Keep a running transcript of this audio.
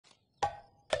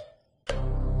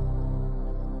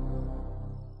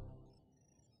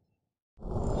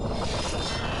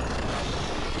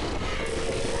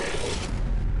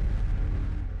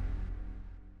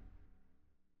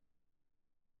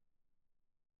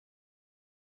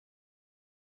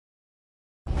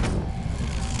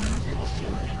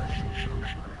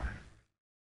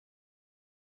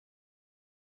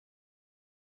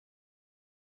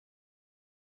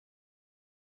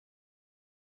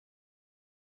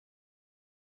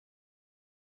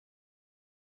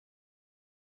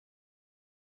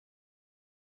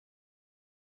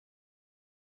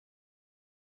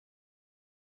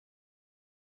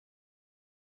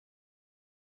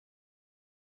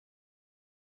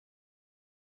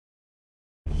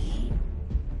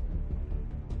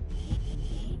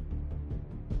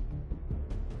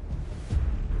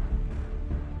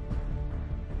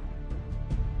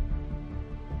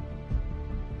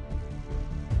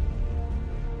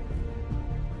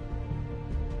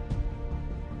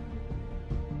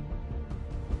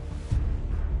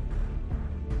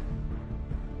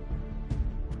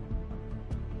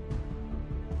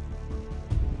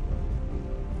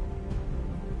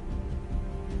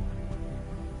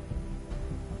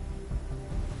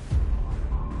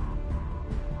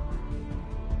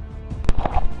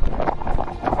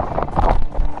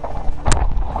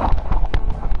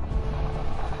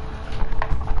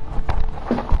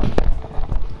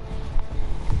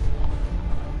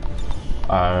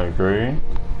I agree.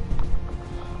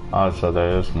 Also,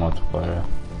 there is multiplayer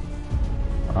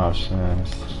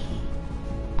options.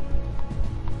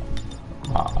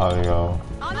 Audio.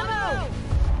 On the move!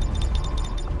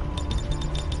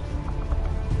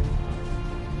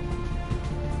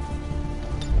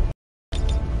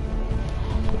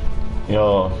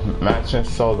 Yo, matching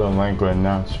solar language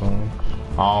naturally.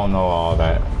 I don't know all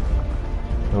that.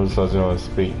 It was such a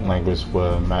speak language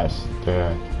will match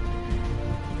there.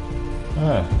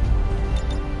 Yeah.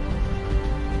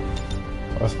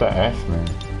 What's the X mean?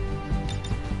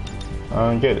 I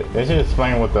don't get it. They should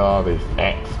explain what all these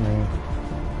X mean,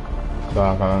 so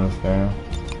I can understand.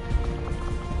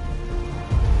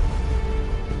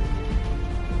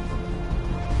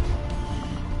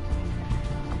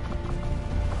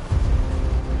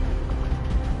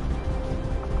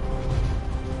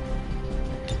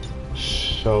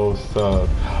 Show sub.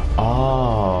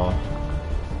 Oh.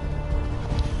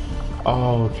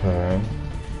 Okay.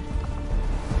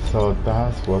 So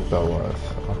that's what that was.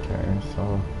 Okay,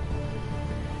 so.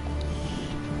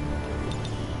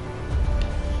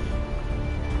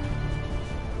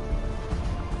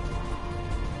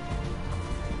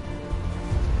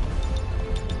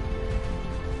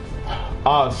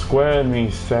 Oh, square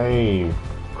means save.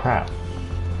 Crap.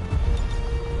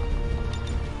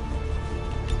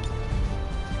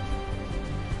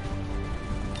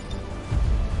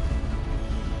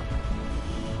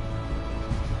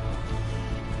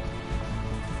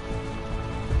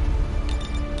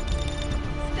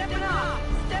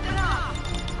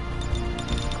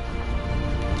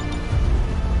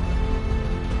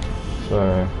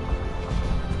 So.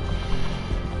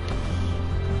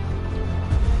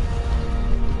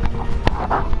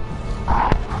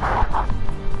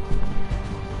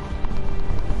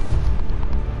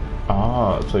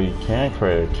 So you can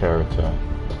create a character.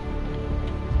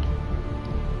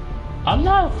 I'm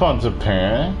not from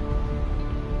Japan.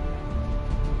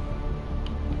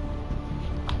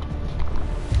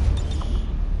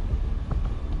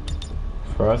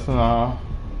 Personal.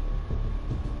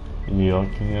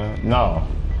 Yokia. No.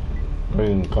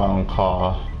 We gonna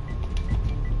call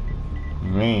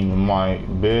me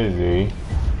Mike busy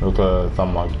because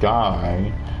I'm a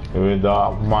guy. If it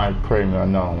might create me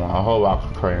another one. I hope I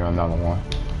can create another one.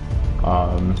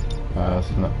 That's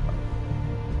not.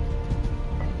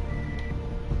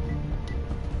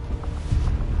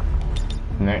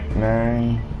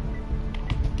 Nickname.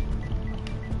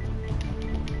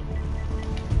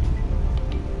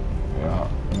 Yeah,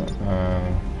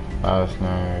 nickname. Last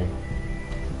name.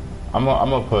 I'm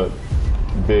gonna put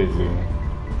busy.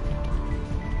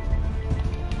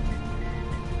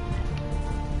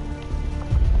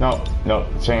 No,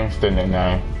 change the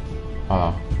nickname. Hold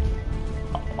on.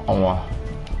 I want.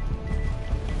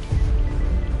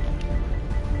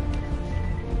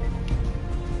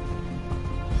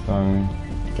 Son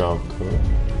Goku.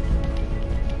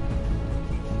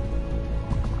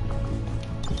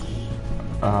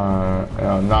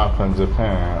 Not from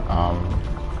Japan.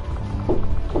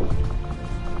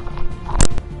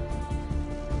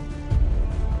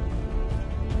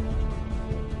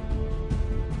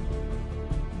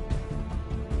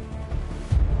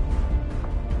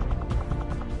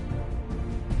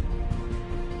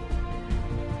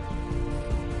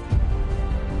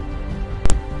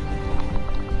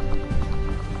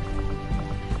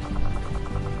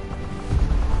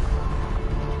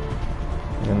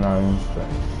 United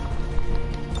States.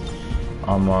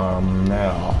 I'm a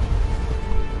male.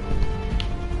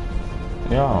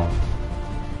 Yo.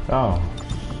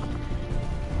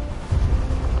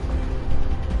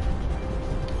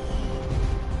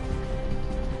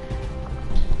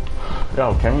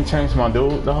 Yo, can we change my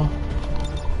dude though?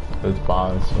 This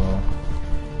bothers so.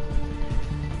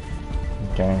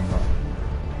 Game.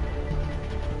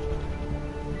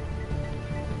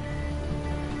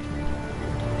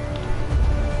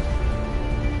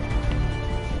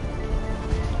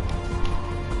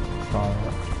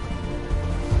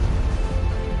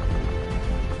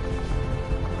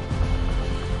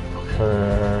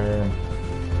 Okay.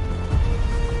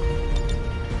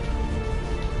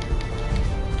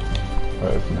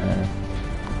 First name.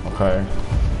 Okay.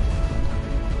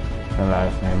 And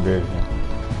last name busy.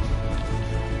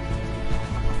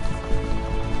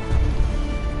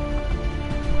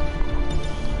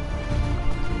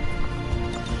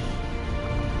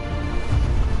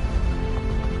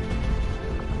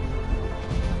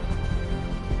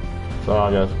 So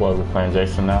I guess what, we're playing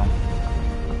Jason now?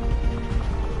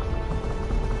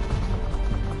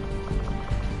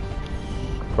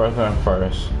 First and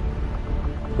first,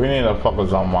 we need to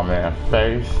focus on my man's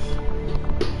face.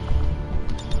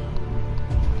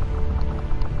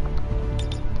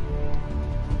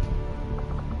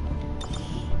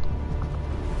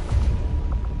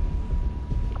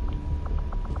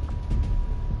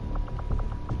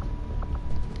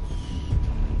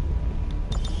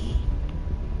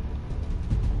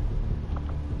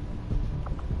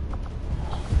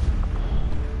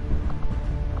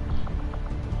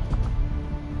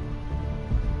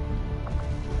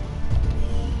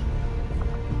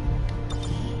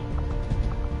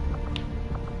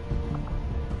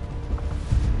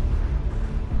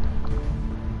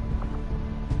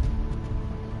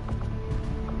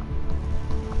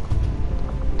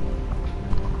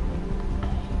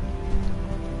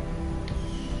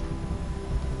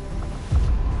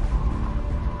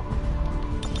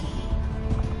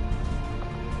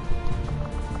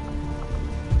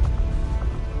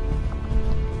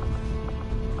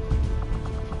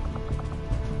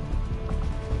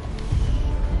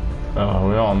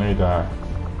 We don't need that.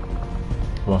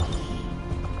 Well.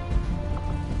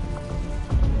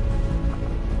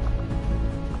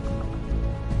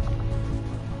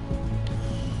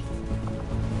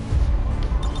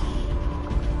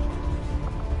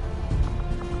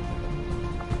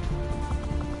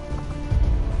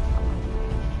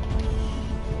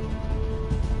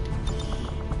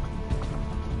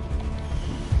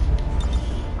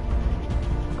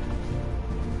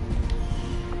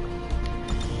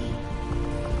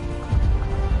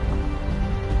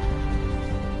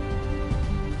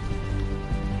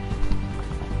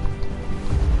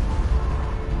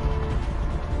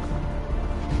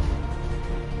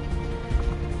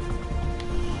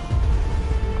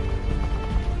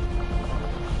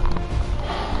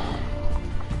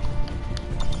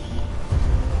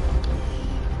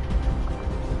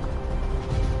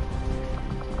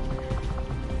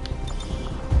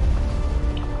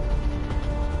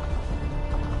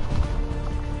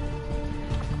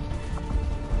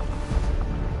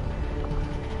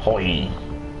 Hoy.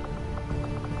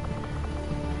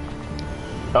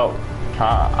 Oh, can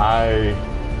I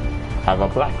have a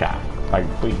black guy? Like,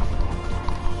 please.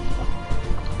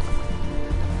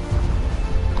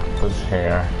 His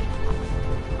hair.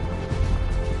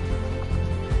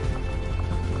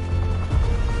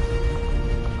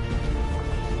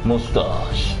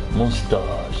 Mustache,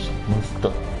 mustache,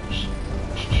 mustache,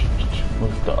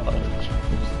 mustache,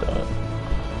 mustache.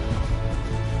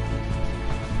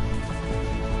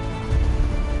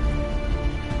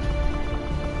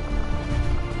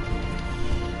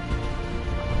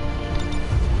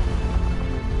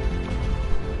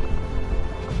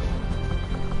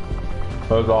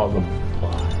 Where's all the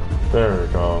black? There we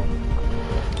go.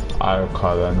 I'll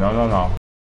cut it. No, no, no.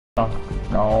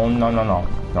 No, no, no, no.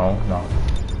 No, no.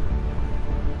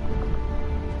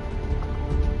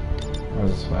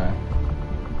 This way.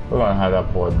 We're gonna have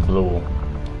that boy blue.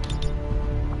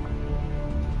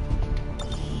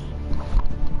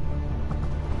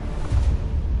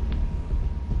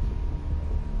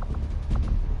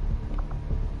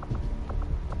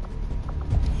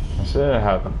 I should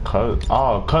have the cut.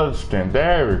 Oh, cut skin.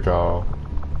 There we go.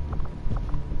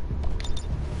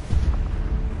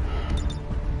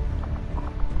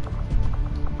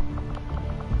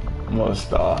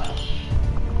 Mustache.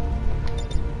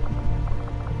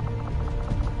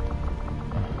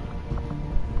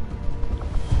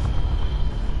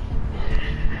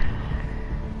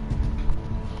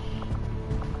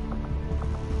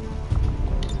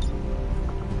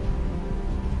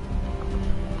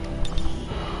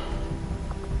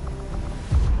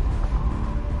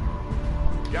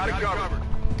 Got it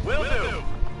covered. Will do.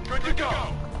 Good to go.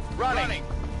 Running.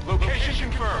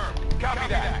 Location confirmed. Copy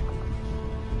that.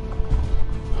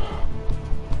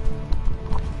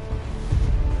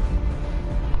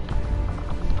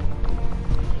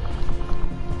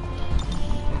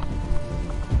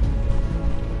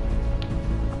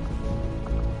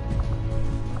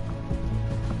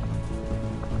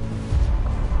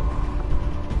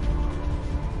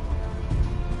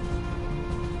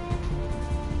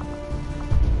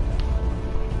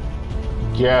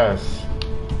 Yes,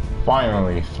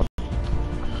 finally.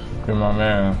 Be my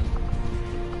man.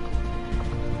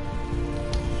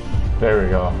 There we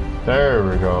go. There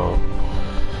we go.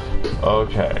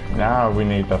 Okay, now we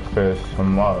need to fist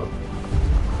him up.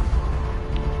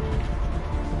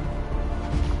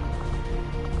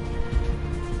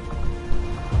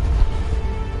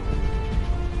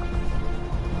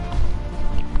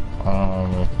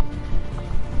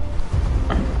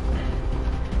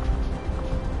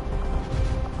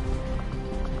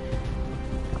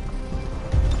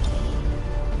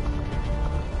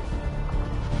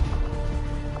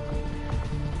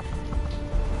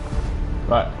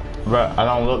 But I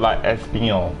don't look like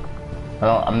Espino.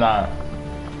 I'm not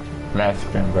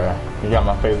Mexican, bro. You got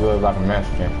my face look like a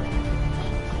Mexican.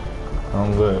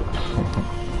 I'm good.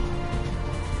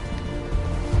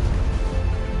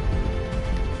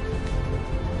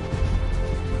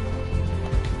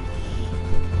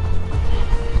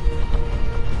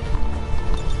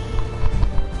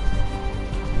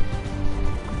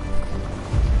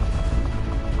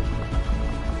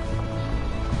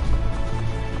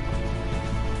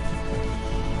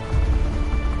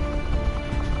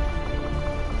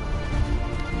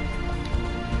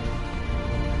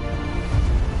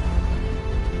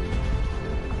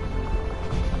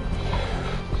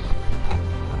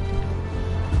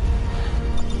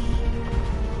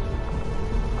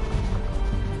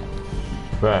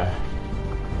 Bruh.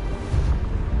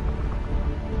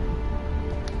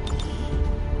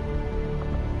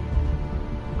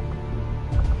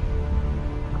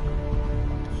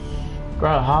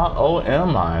 Bro, how old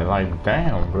am I? Like,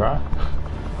 damn, bro.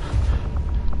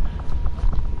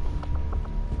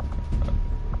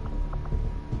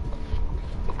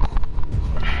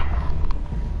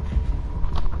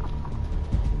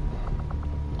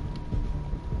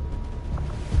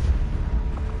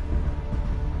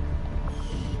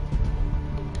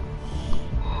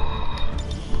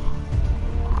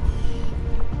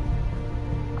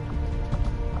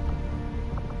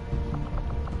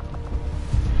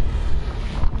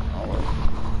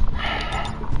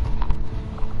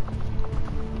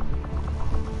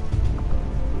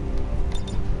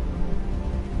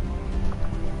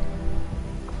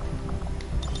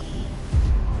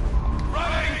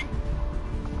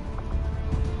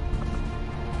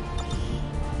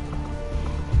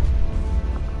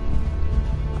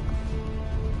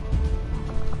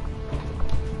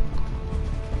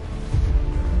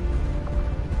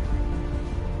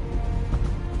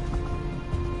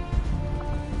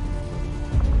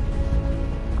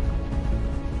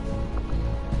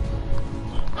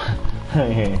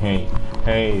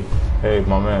 Hey,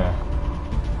 my man.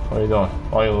 What are you doing?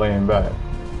 Why are you laying back?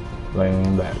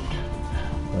 Laying back.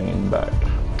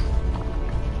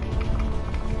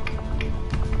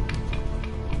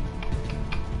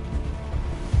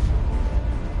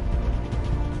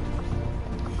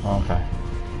 Okay.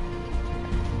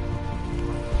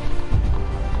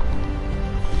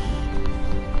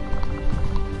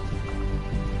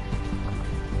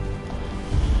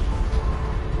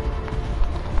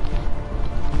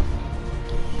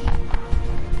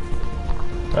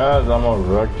 As I'm a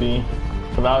rookie,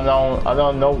 cause I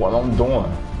don't know what I'm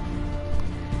doing.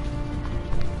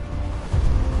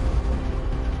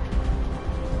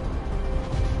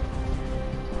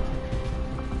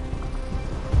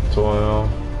 Toil.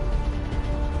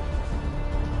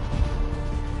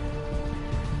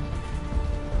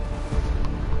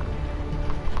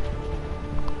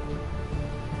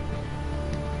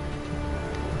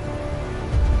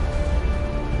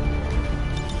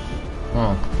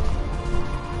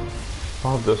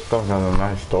 All this stuff has a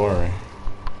nice story.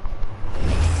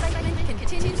 Excitement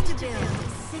continues to build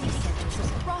as city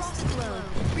centers across the globe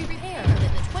prepare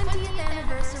for the 20th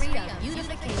anniversary of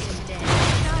Unification Day.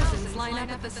 Thousands line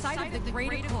up at the site of the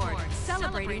Great Accord,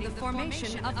 celebrating the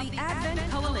formation of the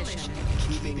Advent Coalition.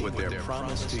 Keeping with their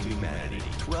promise to humanity,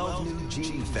 12 new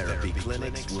gene therapy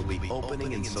clinics will be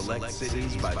opening in select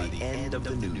cities by the end of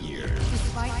the new year.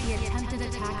 Despite the attempted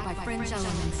attack by French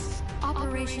elements,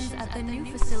 operations at the new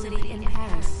facility in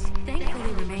Paris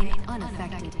thankfully remain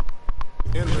unaffected.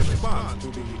 In response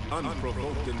to the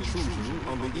unprovoked intrusion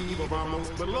on the eve of our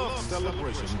most beloved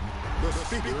celebration, the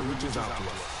speaker reaches out to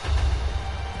us.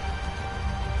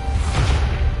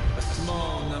 A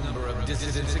small number of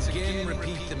dissidents again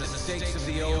repeat the mistakes of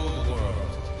the old world.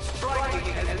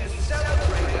 Striking as we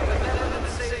celebrate the benevolent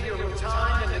savior of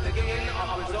time and again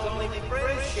offers only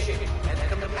friendship and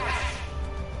compassion.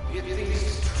 Yet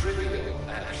these trivial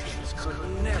actions Could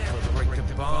never break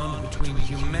the bond between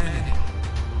humanity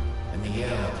and the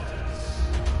elders.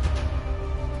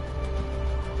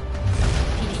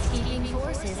 Peacekeeping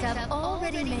forces have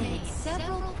already made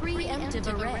several preemptive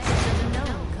arrests of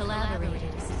known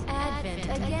collaborators. Advent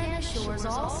again assures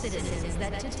all citizens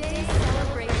that today's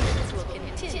celebrations will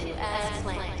continue as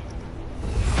planned.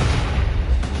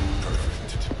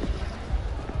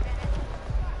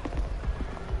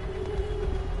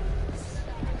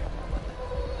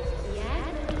 The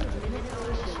Advent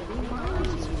Administration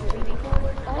reminds you to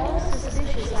report all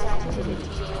suspicious activity.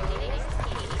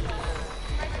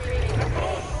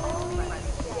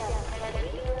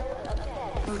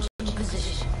 Approaching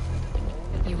position.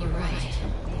 You were right.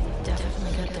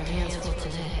 Definitely got their hands full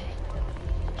today.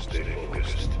 Stay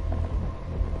focused.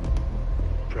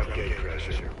 Prep gate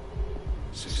crasher.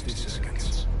 60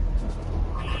 seconds.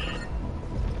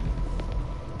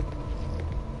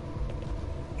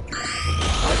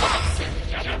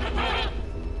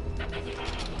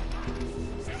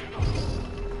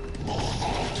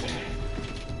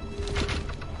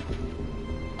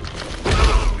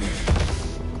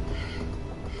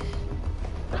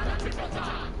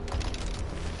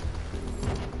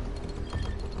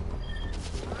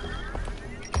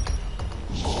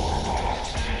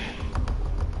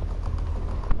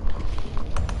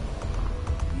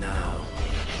 Now.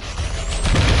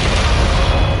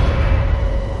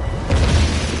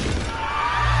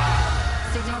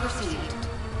 Signal received.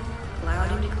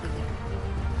 Loud and clear.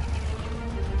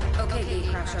 Okay,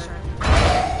 Gatecrasher.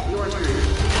 Your turn.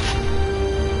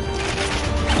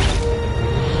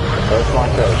 That's my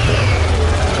character.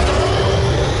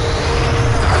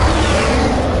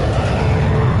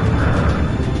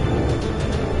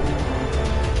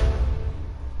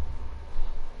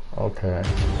 Okay.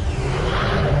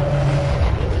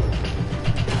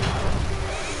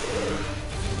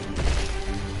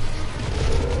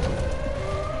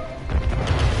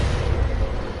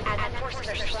 Advent forces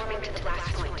are swarming to the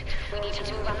blast point. We need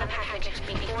to move on the package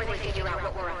before they figure out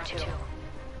what we're up to.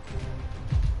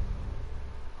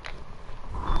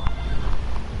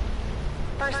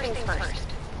 First things first.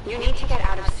 You need to get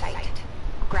out of sight.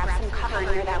 Grab some cover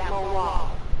near that low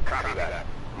wall. Copy that.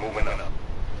 Moving up.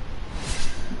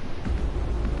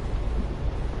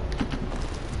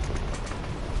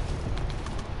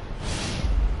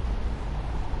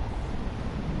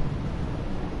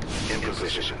 In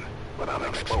position, but I'm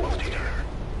exposed here.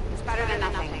 It's better than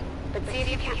nothing. But see if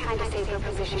you can't find a safer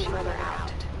position further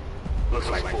out. Looks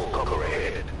like full cover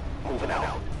ahead. Moving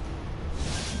out.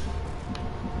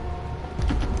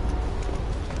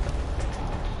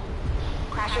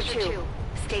 Crasher 2,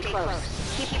 stay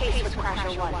close. Keep pace with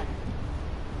Crasher 1.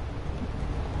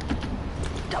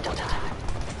 Double time.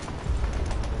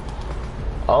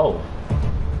 Oh.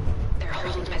 They're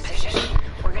holding position.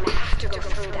 We're gonna have to go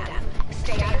through them.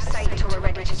 Stay out of sight until we're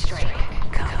ready to strike.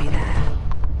 Copy that.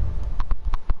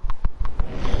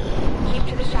 Keep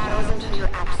to the shadows until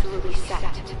you're absolutely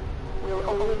set. We'll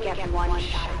only get one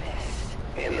shot of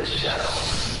this. In the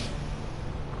shadows.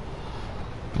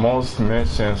 Most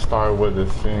missions start with the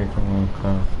scene from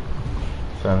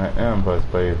an ambush,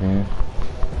 baby.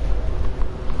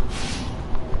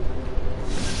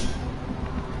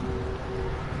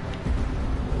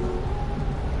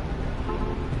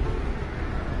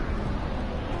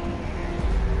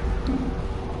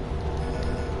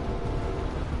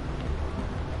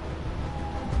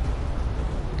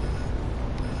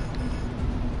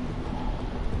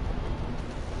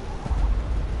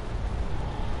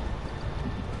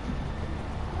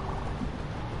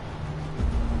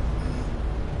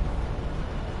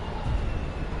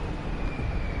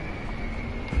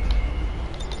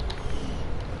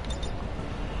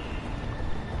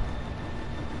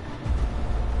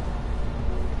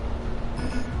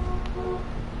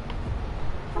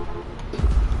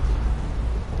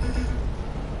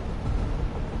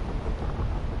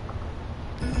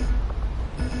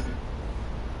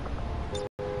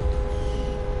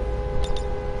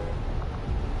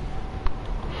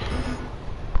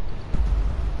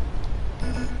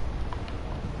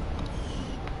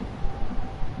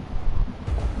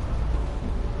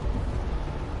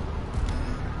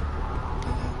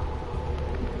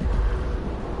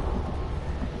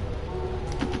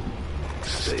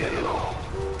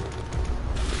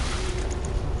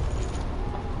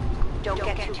 Don't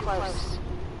get too close.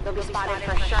 They'll be spotted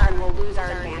for sure and we'll lose our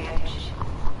advantage.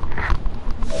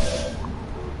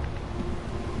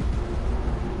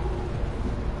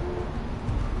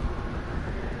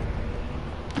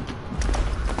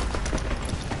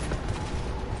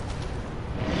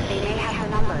 They may have the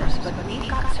numbers, but we've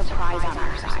got surprise on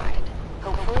our side.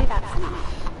 Hopefully that's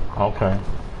enough. Okay.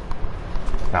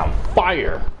 Now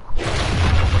fire!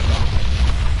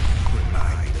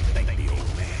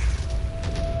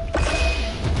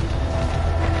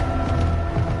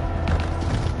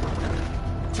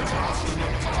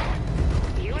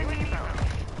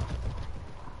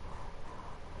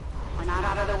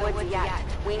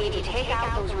 We need to take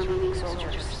out those remaining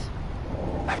soldiers.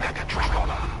 I've got the track on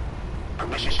them.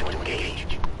 Permission to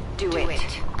engage. Do it.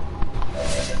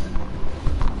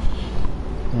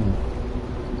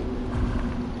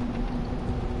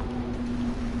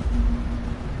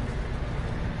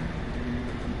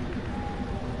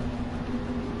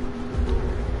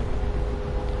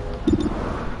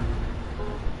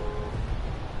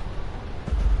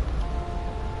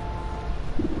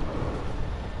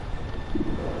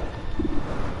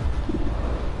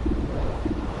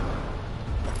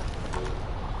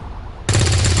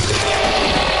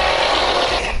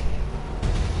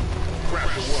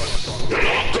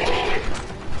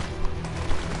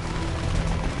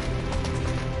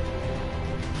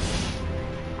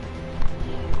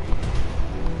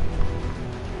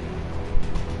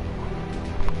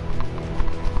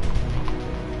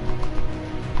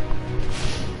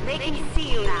 They can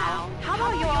see you now. How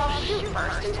about you all shoot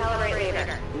first and celebrate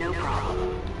later? No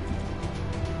problem.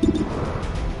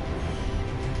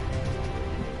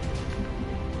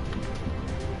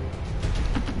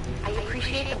 I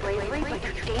appreciate the bravery, but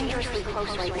you're dangerously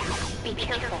close right now. Be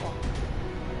careful.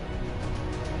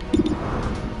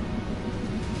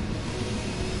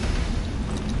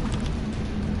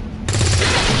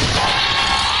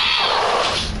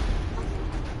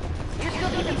 You're still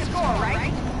keeping score,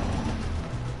 right?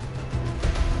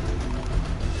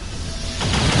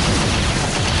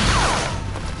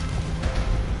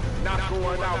 Not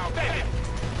going out there.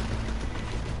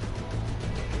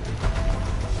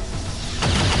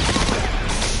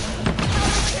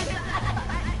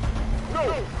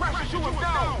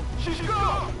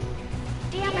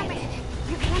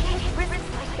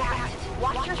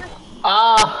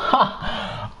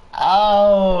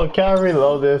 can I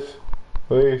reload this,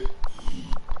 please?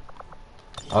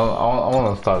 I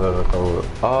want to start it over.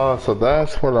 Oh, so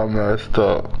that's what I messed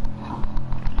up.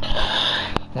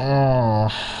 My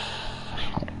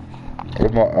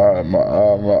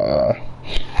eye.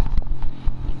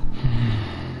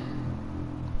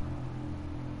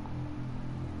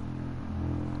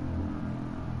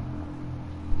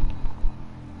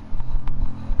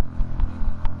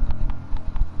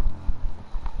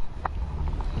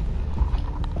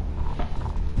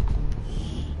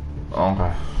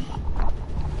 Okay.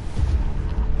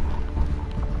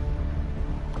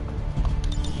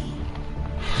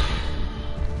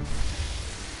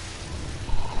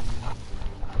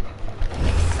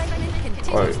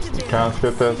 Wait, can I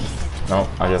skip this? No,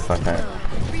 I guess I can't.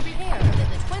 Prepare for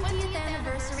the 20th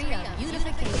anniversary of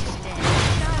Unification Day.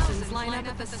 Thousands line up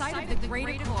at the site of the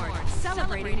Great Accord,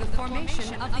 celebrating the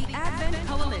formation of the Advent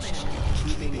Coalition.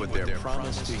 Keeping with their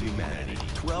promise to humanity,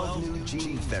 12 new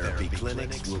gene therapy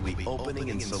clinics will be opening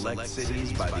in select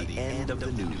cities by the end of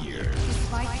the new year.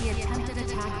 Despite the attempted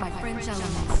attack by French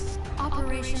elements,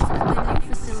 operations of the new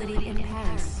facility in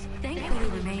Paris thankfully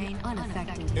remain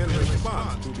unaffected. In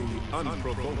response to the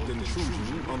unprovoked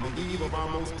intrusion on the eve of our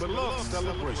most beloved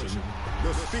celebration,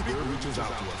 the speaker reaches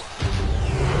out to us.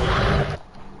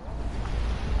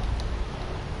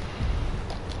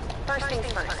 First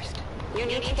things first. You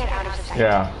need to get out of sight.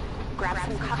 Yeah. Grab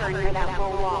some cover near that low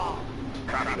wall.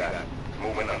 Copy that.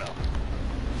 Moving up.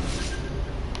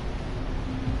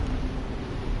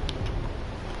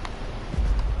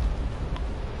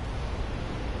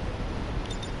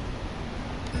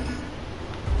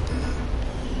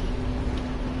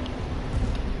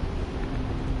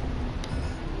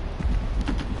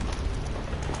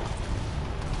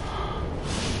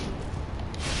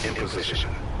 In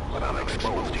position, but I'm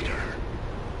exposed here.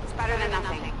 It's better than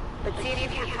nothing. But see if you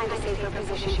can't find a safer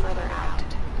position further out.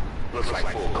 Looks like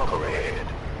full cover ahead.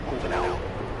 Moving out.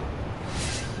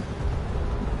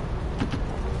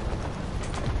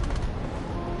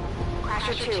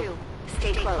 Crasher 2,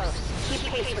 stay close. Keep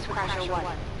pace with Crasher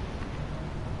 1.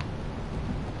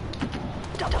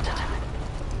 Double time.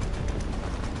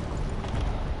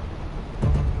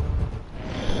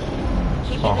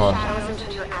 Keep in the shadows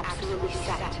until you're absolutely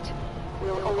set.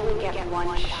 We'll only get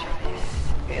one shot at this.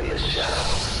 In the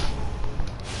shadows.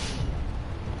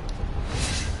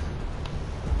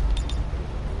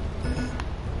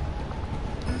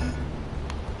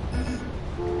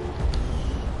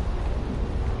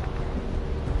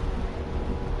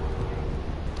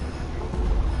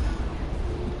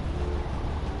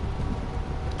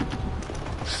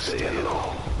 Stay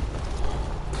low.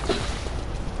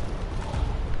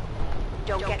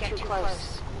 Don't get too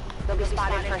close. They'll be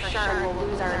spotted for sure and we'll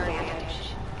lose our advantage.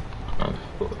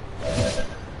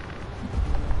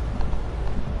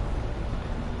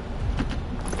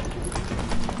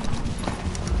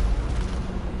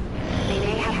 They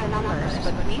may have the numbers,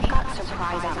 but we've got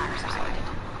surprise on our side.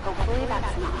 Hopefully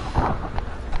that's enough.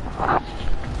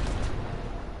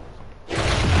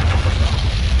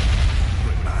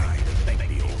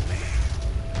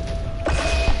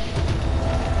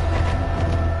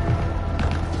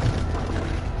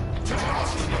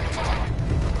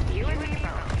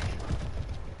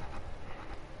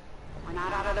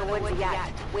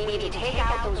 Yet. We need to take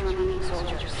out those remaining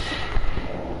soldiers.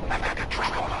 I've got the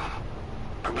track on them.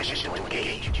 Permission to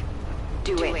engage.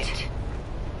 Do it.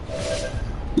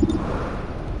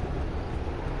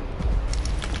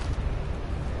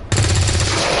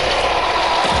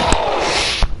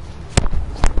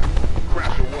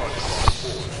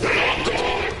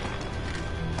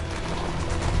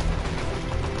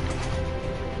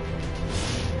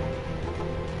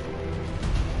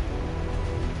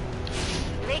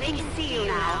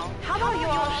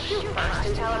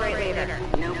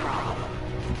 No problem.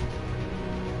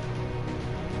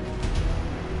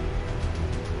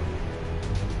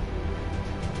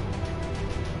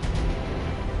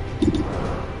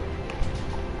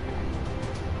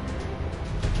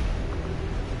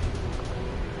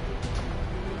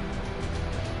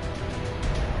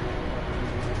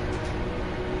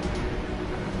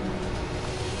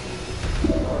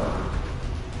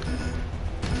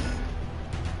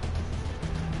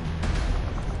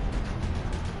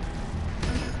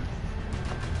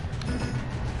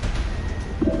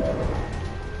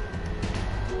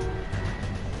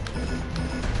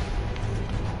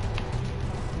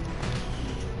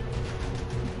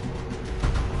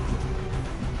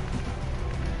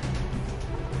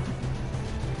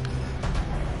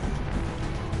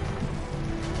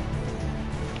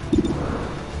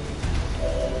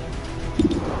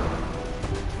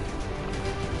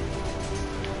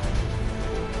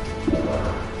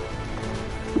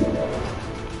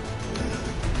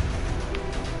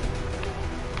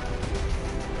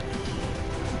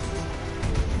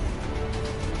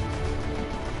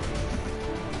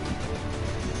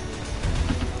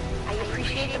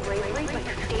 appreciate the bravery, but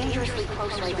you're dangerously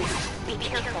close right now. Be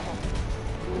careful.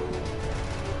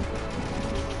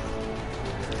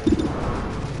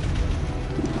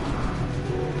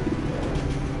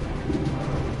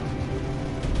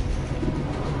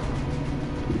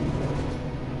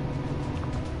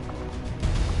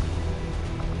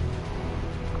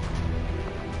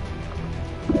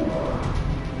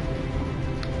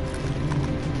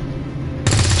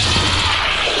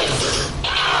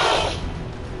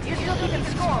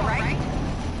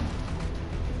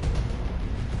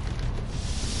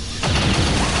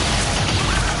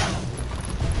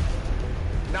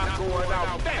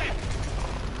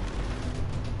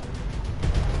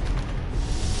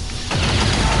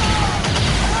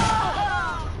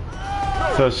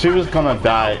 So she was gonna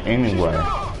die anyway.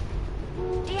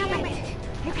 Damn it!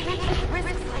 You can't take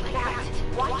risks like that.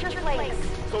 Watch your legs.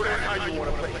 So that's how you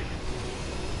want to play.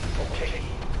 Okay.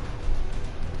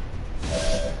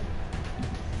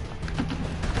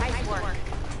 Nice work.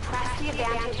 Press the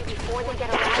advantage before they get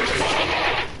around.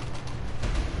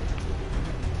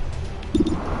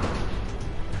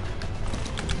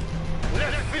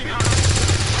 Let's see how.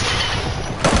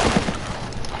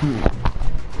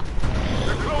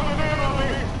 They're closing in on me.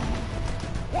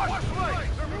 Watch the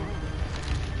legs.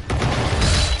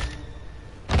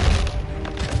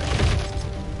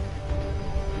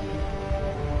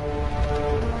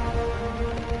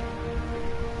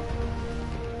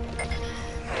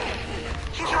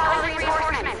 She's calling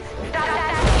reinforcements. Stop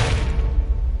that.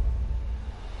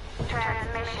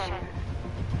 Transmission.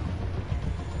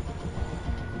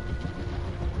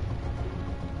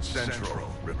 Central,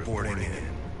 reporting in.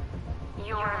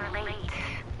 You're late.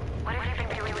 What have you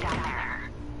been doing down there?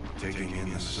 Taking in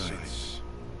the sights.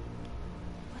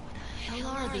 Hell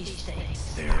are these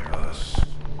things? They're us.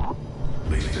 At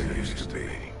least there used to be.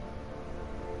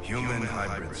 Human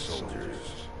hybrid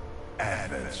soldiers.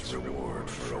 Advent's reward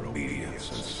for obedience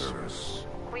and service.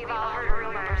 We've all heard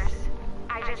rumors.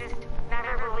 I just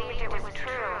never believed it was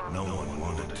true. No one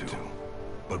wanted to.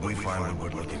 But we find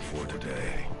what we're looking for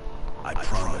today. I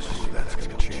promise you that's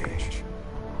gonna change.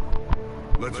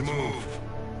 Let's move.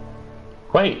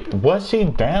 Wait, was she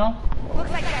down? Looks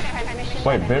like that transmission.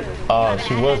 Wait,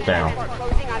 she was down.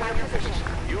 Closing on your position.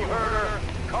 You heard her.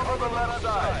 Cover the left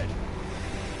side.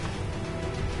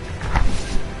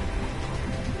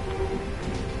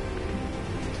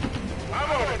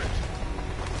 I'm on it.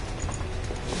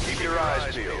 Keep your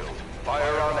eyes peeled.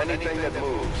 Fire on anything that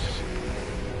moves.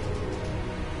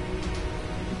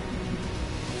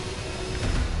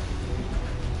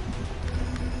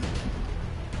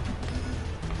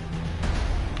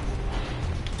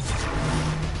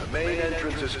 The main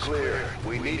entrance is clear.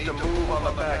 We need to move on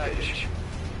the package.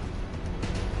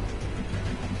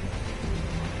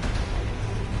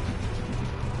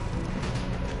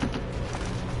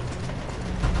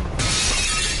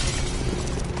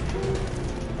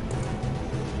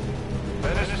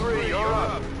 Menace 3, you're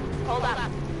up. Hold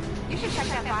up. You should check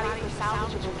that body for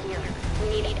salvageable gear.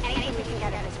 We need anything we can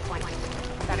get at this point.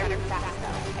 Better move fast,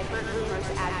 though. I've heard rumors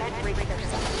Advent breaks their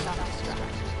stuff to self-destruct.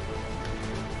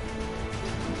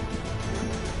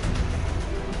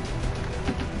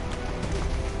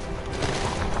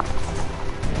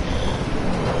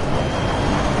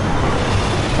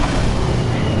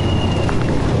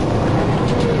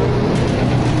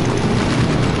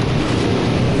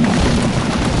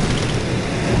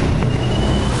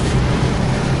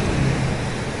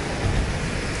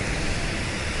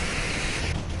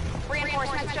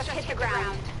 Reinforcements just hit the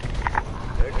ground.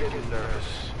 They're getting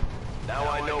nervous. Now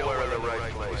I know we're in the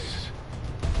right place.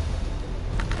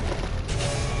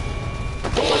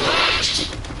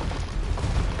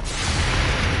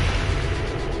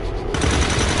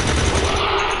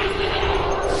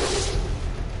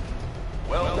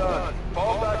 Well done.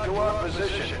 Fall back to our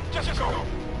position. Just go.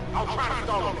 I'll try to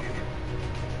stall you.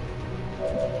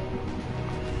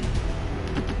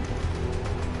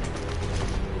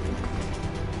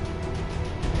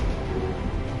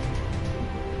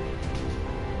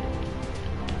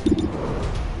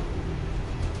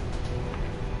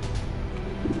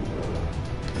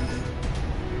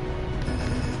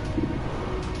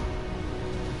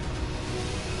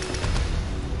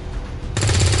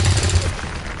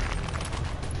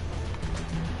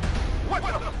 What the?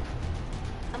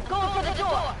 I'm going for the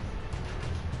door.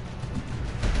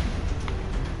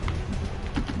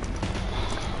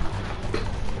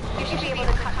 You should be able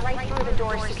to cut right through the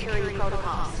door's security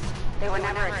protocols. They were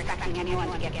never expecting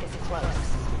anyone to get this close.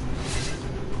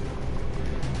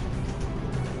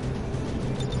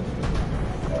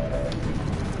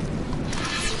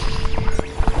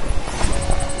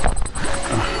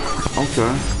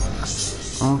 Okay.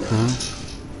 Okay.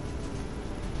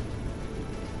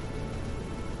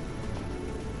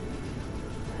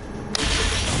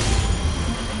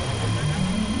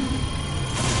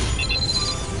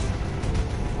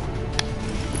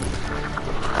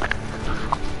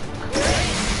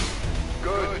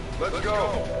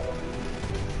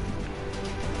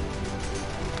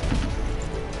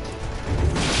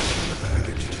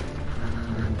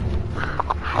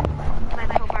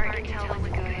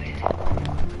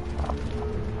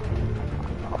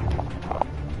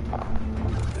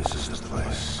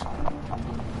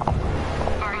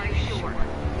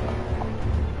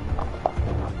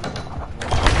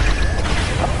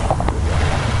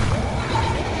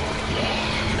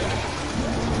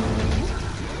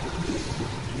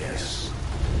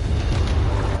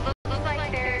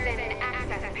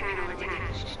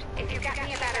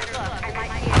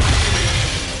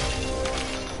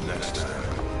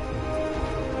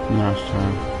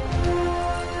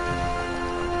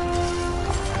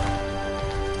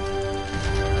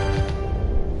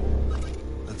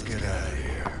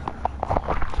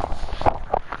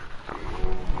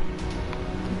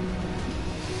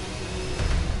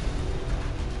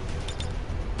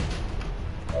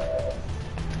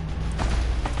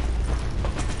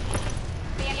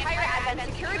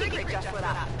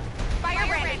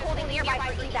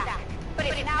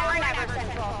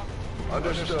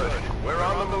 Understood. We're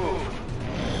on the move.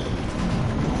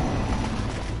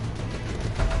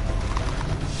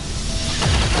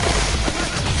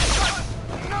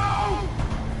 No!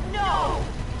 No!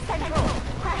 Central,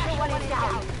 Crasher 1 is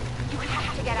down. You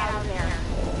have to get out of there.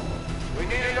 We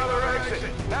need another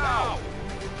exit. Now!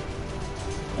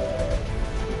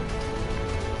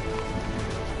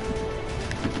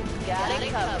 Got it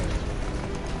covered.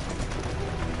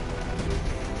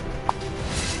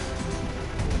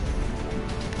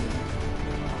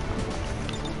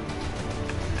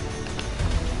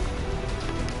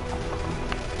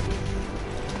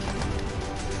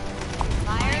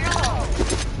 Fire in the hole.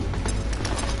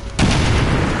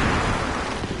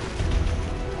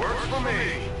 Works for me.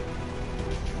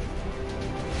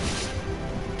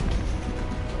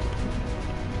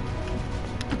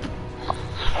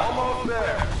 Almost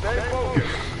there. Stay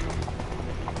focused.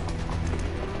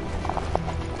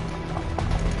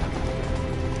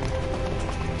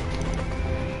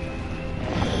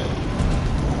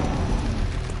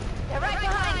 They're right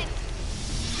behind.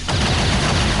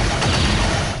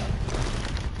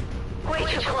 Way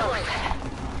too close.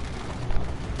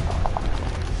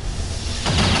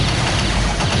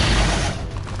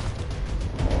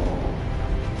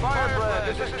 Firebrand,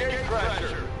 this is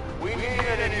Gatecrasher. We need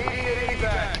an immediate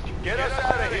evac. Get us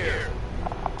out of here.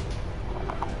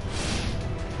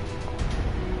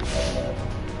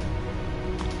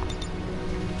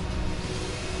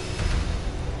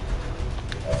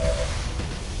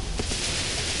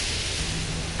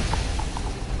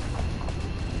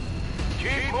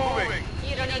 Keep moving.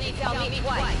 You don't need to tell me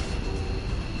twice.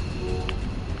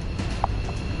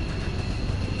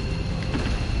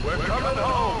 We're coming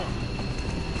home.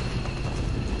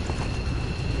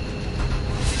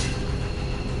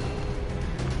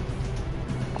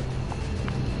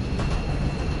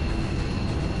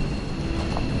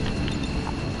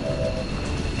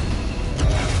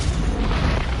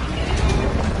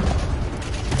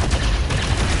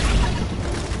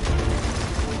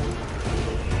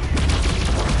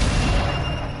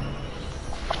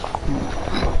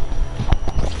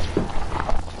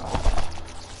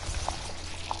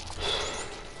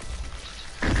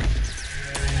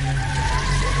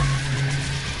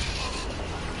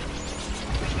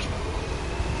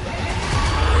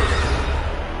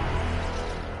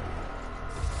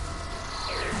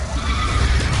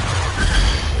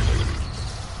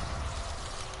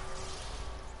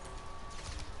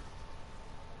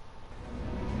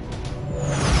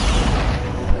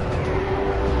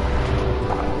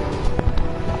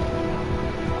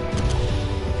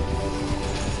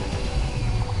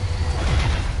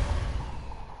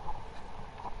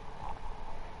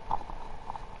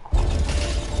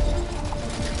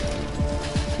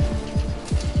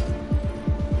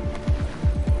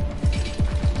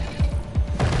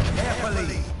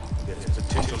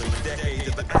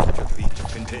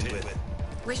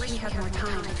 Wish we had more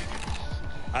time.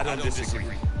 I don't disagree.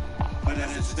 But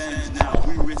as it stands now,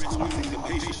 we risk losing the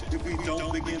patient if we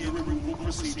don't begin the removal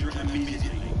procedure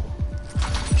immediately.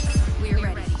 We're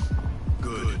ready.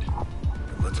 Good.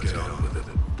 Let's get on with it.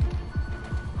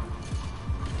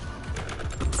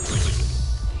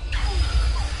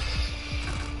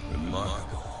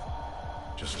 Remarkable.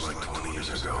 Just like 20 years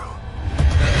ago.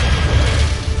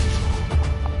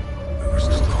 We were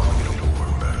still calling it a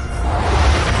war back then.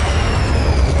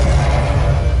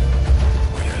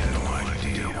 We had no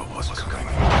idea what was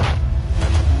coming.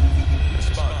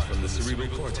 Response from the cerebral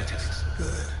cortex.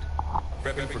 Good.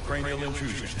 Prepping for cranial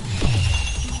intrusion.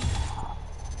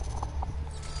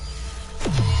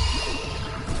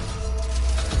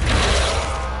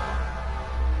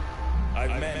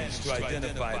 I've managed to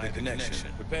identify the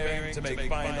connection, preparing to make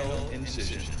final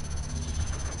incision.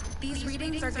 These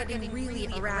readings are getting really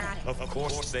erratic. Of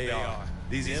course they are.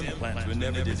 These implants were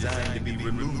never designed to be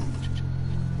removed.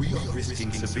 We are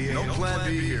risking severe... No plan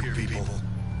B here, people.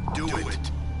 Do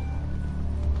it.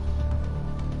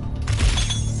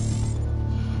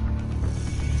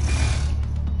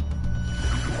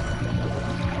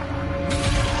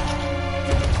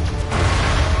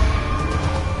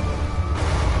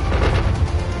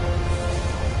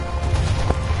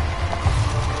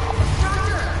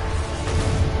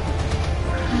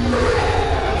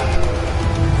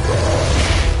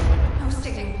 No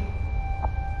sticking.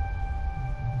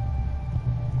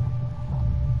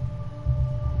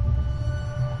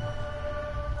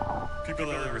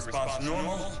 Pupillary response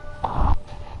normal.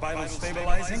 Vital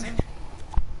stabilizing.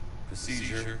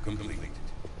 Procedure complete.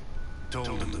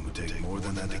 Told them it would take more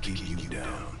than that to keep you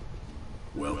down.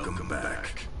 Welcome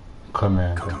back,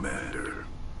 Commander. Commander.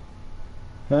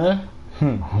 Huh?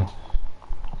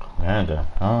 Amanda,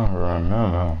 I don't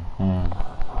remember.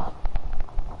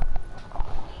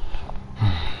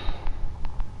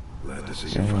 Glad to see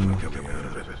you finally coming out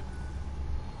of it.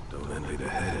 Don't envy the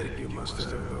headache you must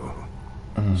have, though.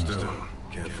 Still,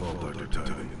 can't fault Dr.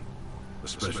 Titan.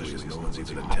 Especially as no one's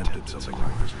even attempted something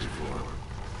like this before.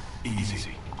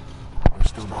 Easy. We're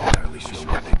still not entirely sure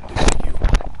what they did to you.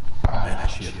 That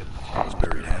ship was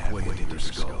buried halfway into your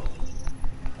skull.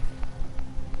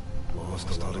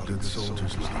 Lost a lot of good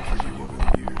soldiers looking for you over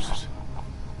the years.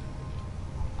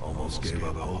 Almost gave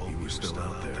up hope you were still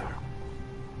out there.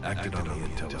 Acted on the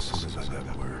intel as soon as I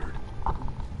got word.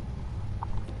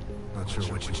 Not sure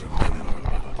what you remember,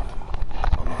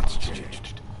 but a lot's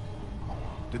changed.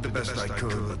 Did the best I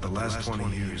could, but the last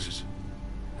 20 years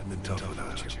have been tough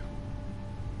without you.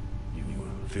 You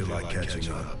feel like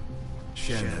catching up?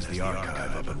 Shen has the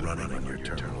archive up and running on your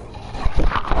terminal.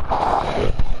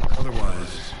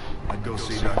 Otherwise, I'd go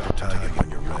see Dr. Tigan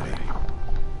when you're ready.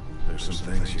 There's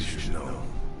some things you should know.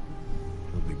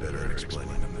 He'll be better at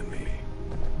explaining them than me.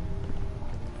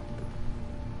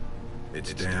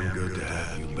 It's damn good to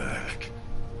have you back,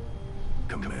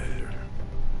 Commander.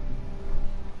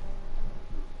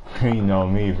 You know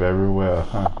me very well,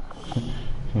 huh?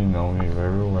 You know me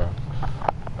very well.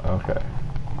 Okay.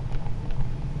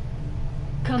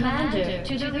 Commander,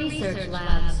 to the research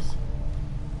labs.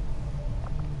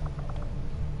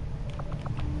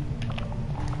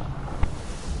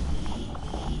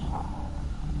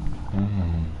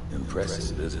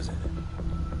 Impressive, isn't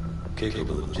it?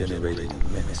 Capable of generating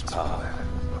immense power,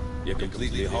 yet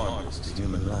completely harmless to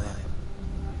human life.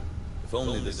 If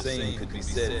only the same could be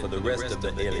said for the rest of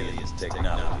the aliens'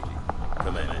 technology.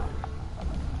 Commander.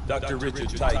 Dr. Richard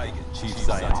Tigan, Chief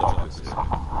Science Officer.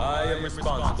 I am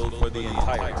responsible for the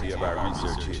entirety of our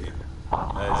research here,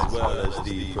 as well as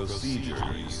the procedure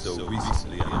you so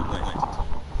recently underwent.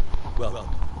 Welcome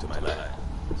to my lab,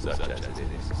 such as it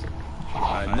is.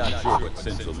 I'm not sure what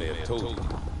Central may have told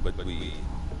you, but we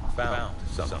found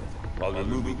something while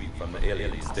removing you from the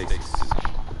alien stasis suit.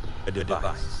 A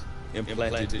device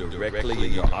implanted directly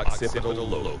in your occipital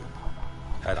lobe.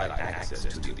 Had I access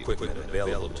to the equipment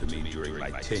available to me during my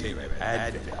tenure at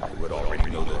Advent, I would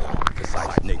already know the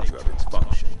precise nature of its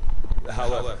function.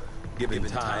 However, given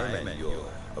time and your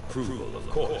approval, of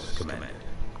course, Commander,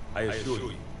 I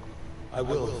assure you, I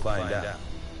will find out.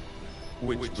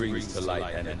 Which brings to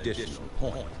light an additional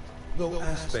point. Though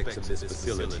aspects of this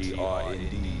facility are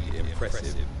indeed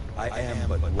impressive, I am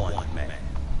but one man.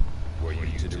 Were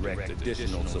you to direct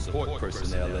additional support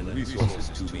personnel and resources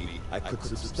to me, I could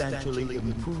substantially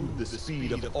improve the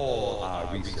speed of all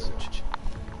our research.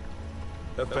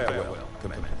 Farewell,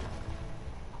 Commander.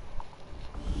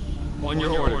 On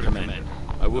your order, Commander.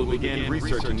 I will begin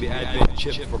researching the Advent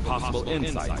chip for possible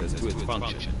insights as to its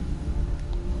function.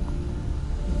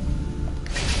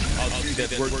 I'll see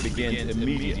that work begins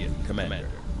immediately, Commander.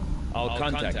 I'll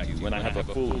contact you when I have a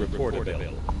full report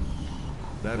available.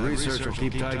 That research will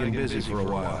keep Tigan busy for a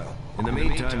while. In the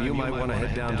meantime, you might want to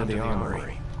head down to the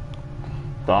armory.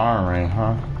 The armory,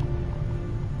 huh?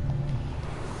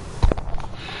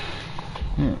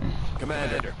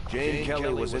 Commander, Jane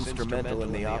Kelly was instrumental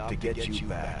in the op to get you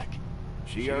back.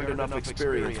 She earned enough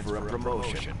experience for a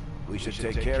promotion. We should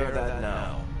take care of that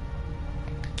now.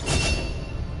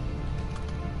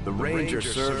 The Ranger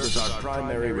serves as our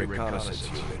primary reconnaissance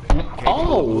unit,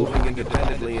 capable of moving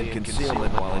independently in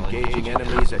concealment while engaging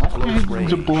enemies at close range.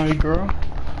 The boy, girl.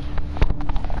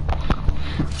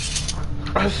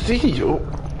 I see you.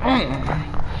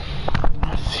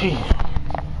 I see you.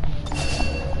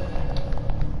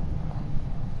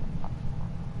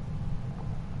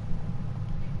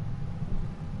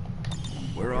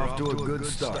 We're off to a good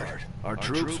start. Our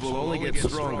troops will only get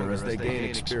stronger as they gain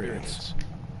experience.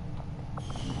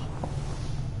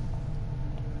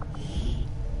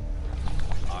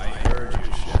 I heard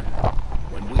you, Shen.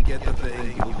 When we get the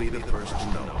thing, you'll be the first to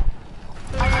know.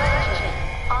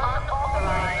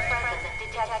 Unauthorized presence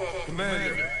detected.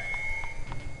 Commander,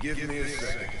 give me a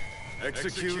second.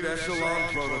 Execute Echelon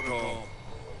Protocol.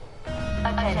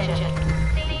 Attention.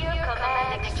 Senior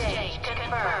command exchange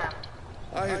confirmed.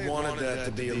 I had wanted that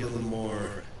to be a little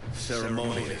more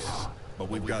ceremonious, but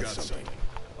we've got something.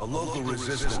 A local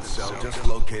resistance cell just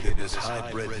located this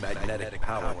hybrid magnetic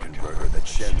power converter that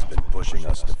Shen's been pushing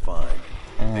us to find.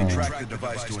 They tracked the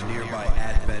device to a nearby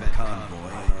Advent convoy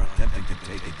and are attempting to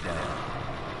take it down.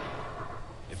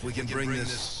 If we can bring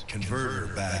this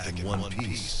converter back in one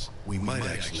piece, we might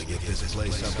actually get this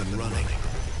place up and running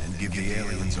and give the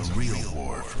aliens a real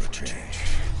war for a change.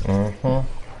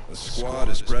 The squad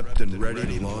is prepped and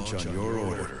ready to launch on your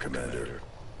order, Commander.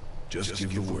 Just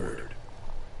give the word.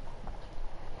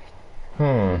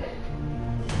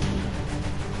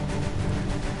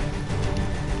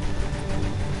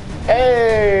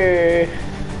 Hey!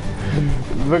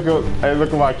 Look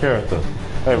at my character.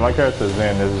 Hey, my character's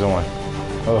in this joint.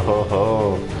 Oh ho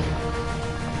ho.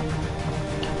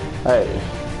 Hey.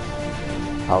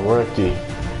 A rookie.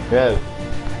 Yes.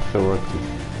 It's a rookie.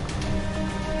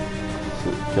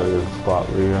 Kill this spot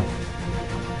leader.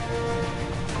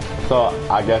 So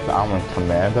I guess I'm a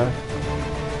commander.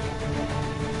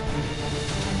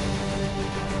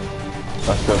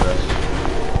 Let's do this.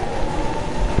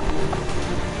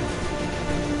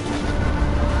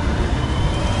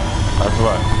 That's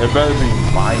right. It better be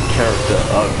my character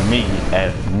of me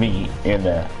and me in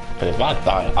there. But if I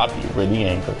die, I'll be really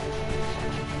angry.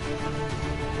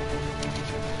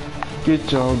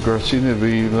 Get your girl, she didn't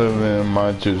be living in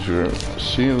my juice room.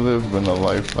 She lived in a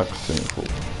life like a sinful.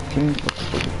 She looks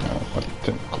pretty down like a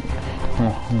tentacle.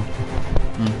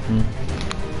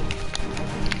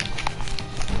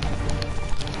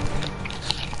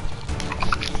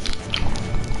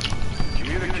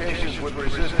 Communications with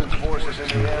resistance forces in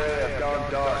the area have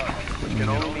gone dark, which can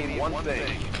only mean one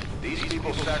thing. These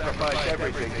people sacrifice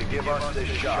everything to give us this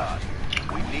shot.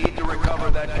 We need to recover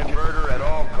that converter at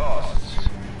all costs.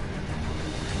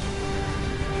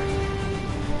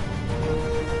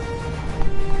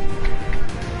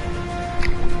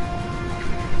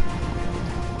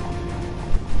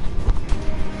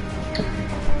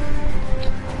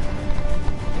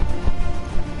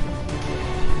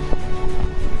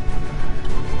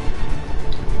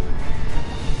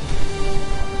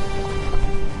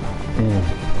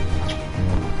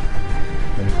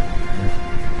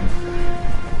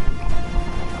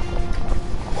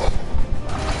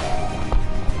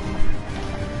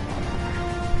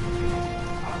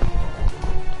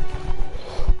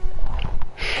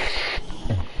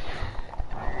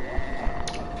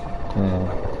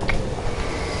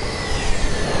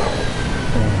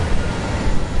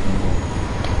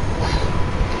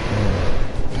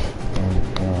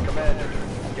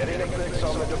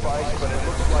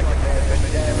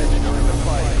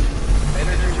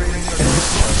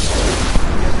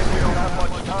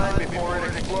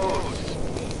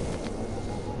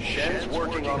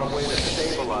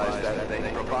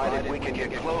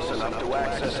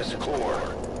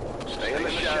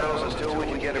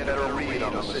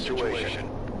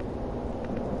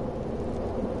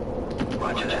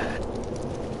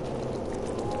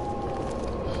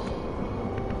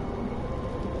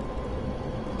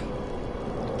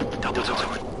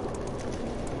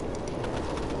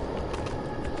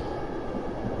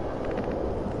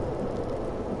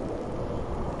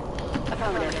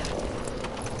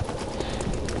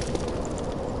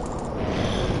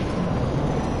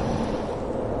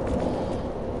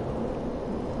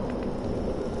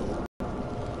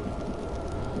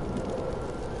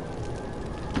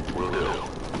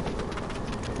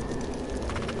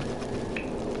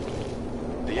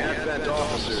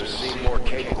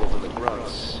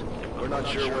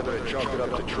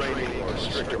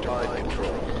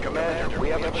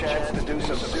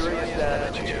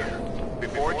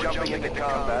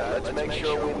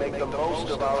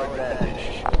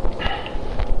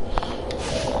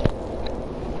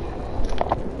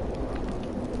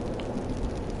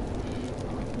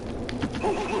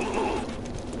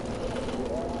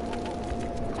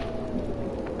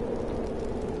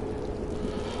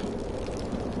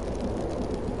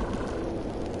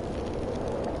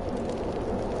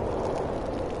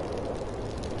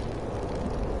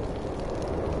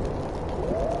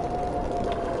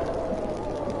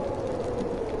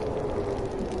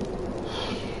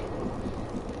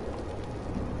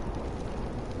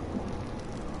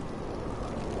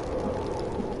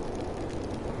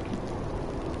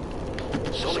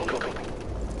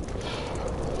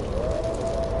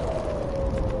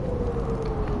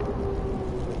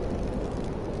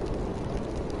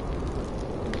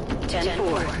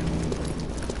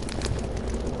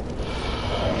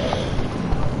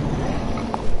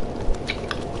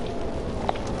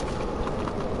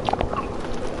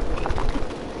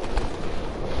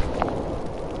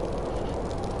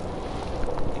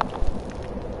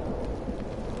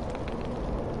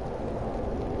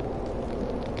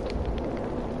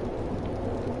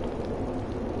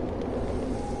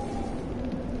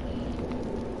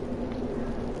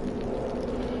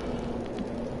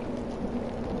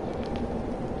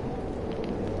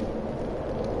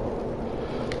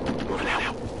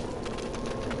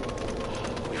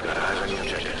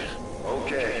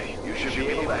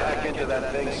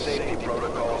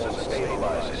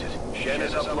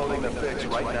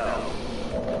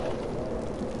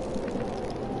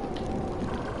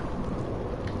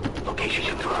 Location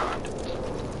confirmed.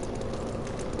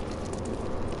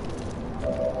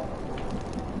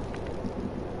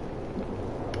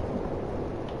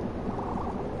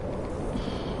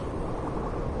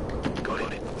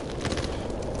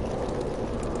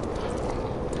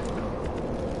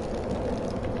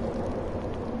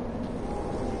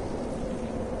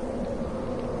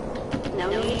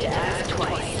 need to ask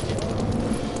twice.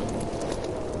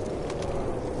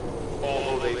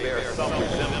 Although they bear some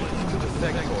resemblance to the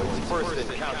sectoids first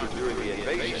encountered during the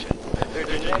invasion, their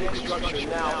genetic structure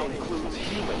now includes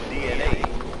human DNA.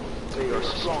 They are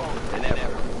stronger than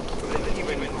ever, with an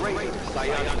even greater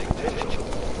psionic potential.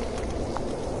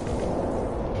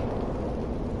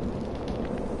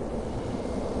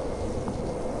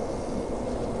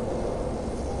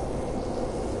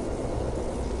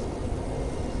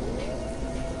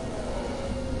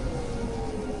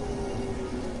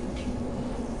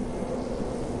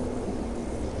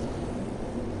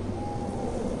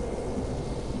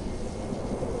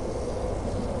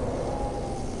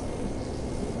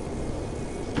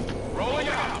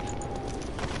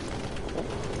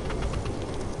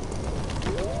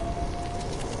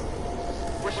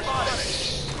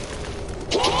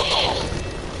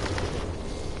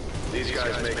 These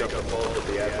guys make up the bulk of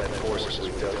the Advent forces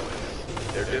we've dealt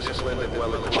with. They're disciplined and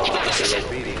well equipped, but their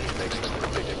obedience makes them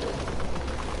predictable.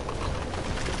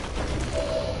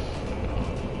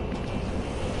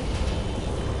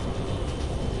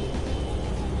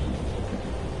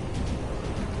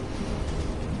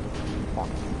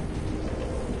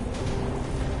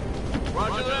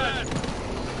 Roger that!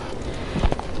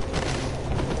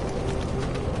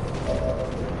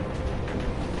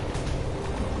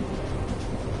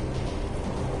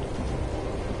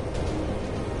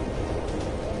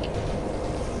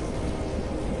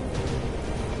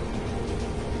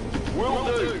 Will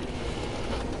do!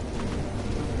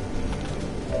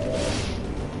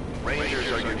 Rangers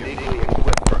are uniquely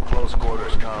equipped for close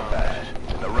quarters combat.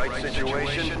 In the right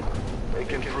situation, they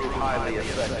can prove highly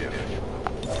effective.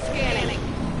 Scanning.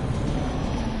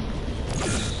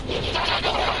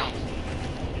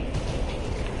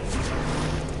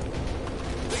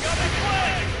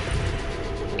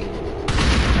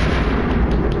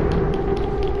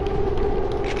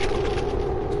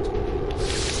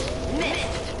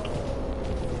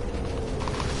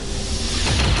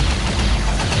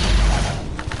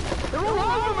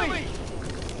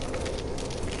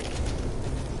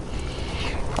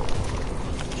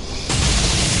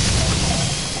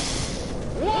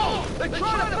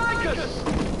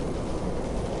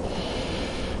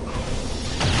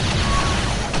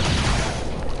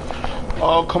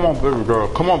 Oh, come on, baby girl.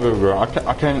 Come on, baby girl. I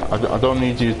don't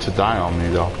need you to die on me,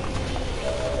 though.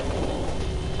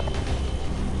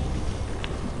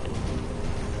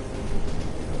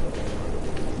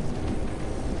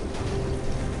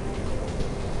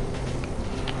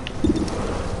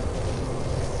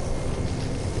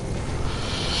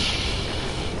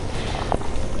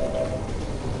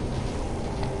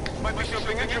 Might be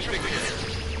something interesting here.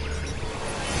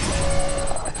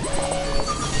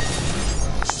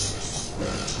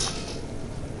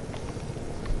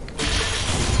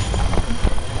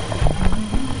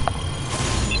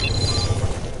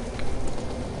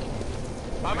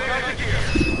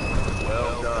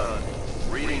 Well done.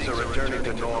 Readings are returning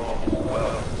to normal.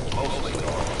 Well, mostly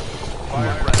normal.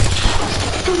 Fire ready.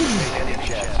 Don't take any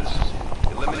chances.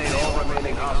 Eliminate all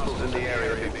remaining hostiles in the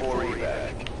area before evac.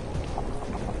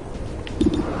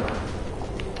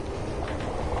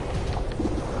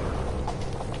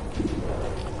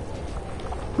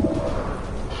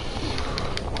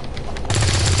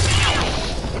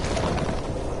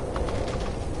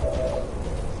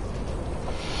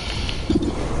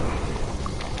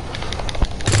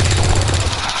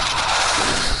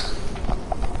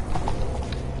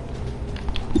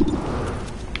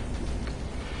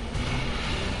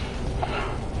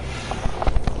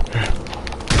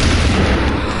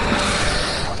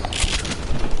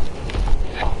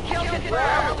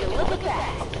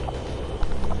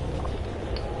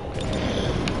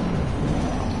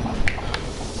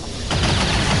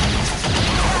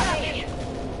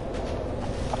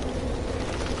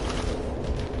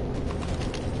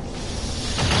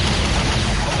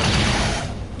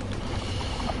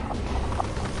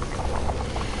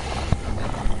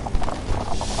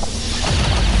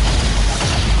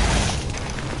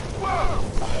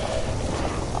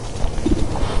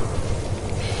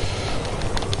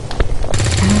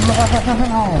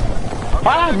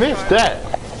 Why did I miss that?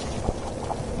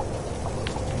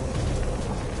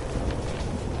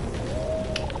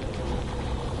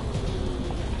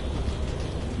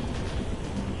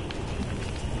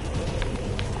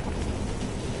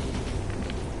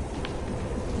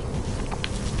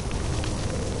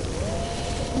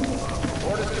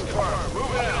 Orders confirmed.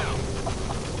 Move out.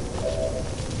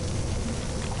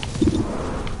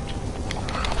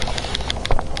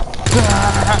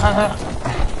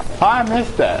 I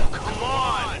missed that. Come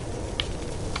on!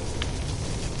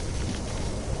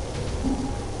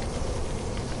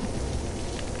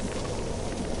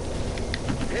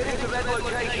 Heading to that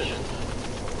location.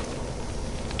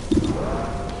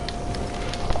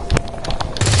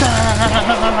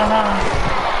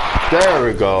 There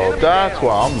we go. That's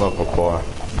what I'm looking for.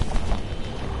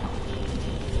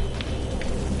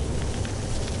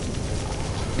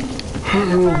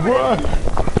 Run!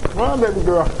 Run, baby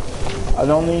girl. I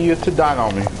don't need you to die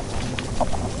on me.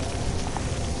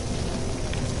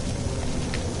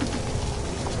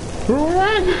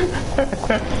 Run!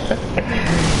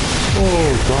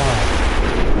 Oh, God.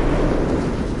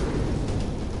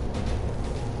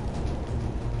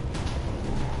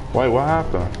 Wait, what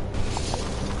happened?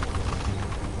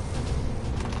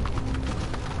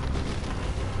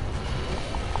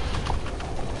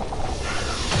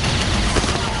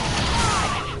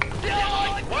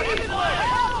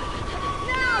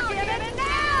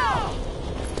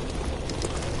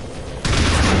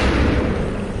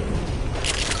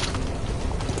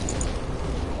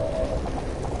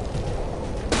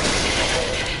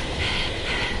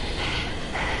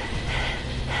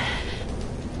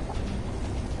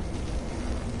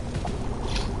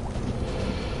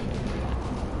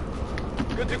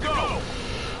 Good to go!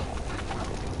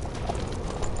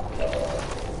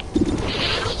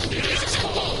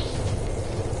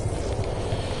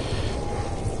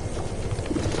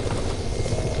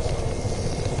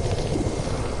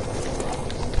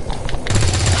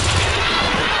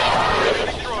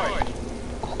 Destroyed.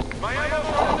 My ammo's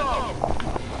running low.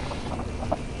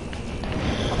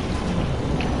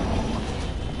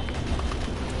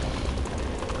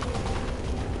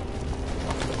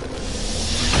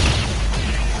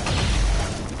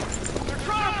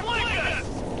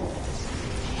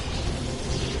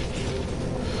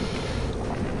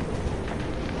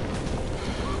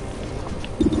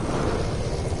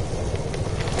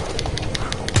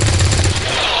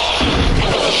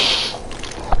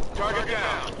 Target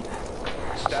down.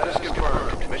 Status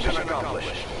confirmed. Mission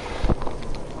accomplished.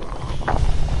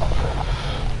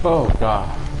 Oh, God.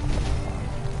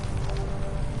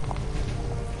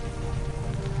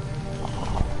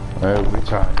 Hey, we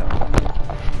tried.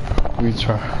 We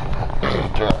tried.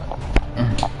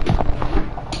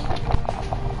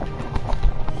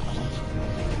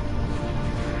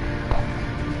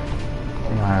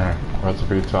 Man,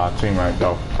 recipe to our team right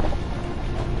though.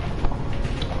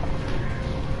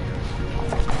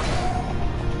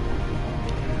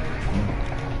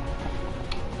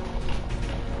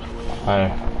 Hey,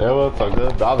 it was a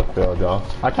good battlefield though.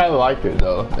 I kinda like it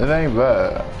though. It ain't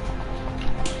bad.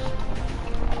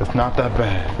 It's not that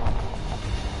bad.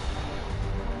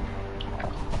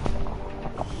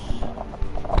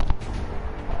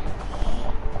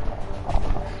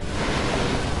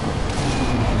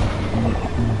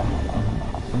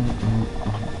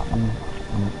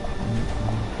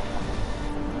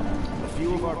 A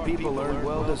few of our people earned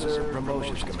well-deserved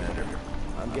promotions, Commander.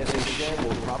 I'm guessing Shen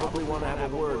will probably want to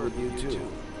have a word with you, too.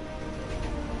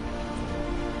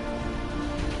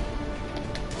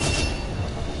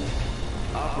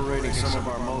 Operating some of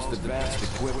our most advanced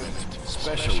equipment,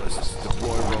 specialists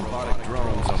deploy robotic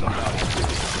drones on the battlefield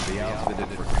to be outfitted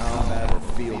for combat or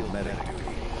field medic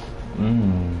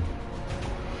duty.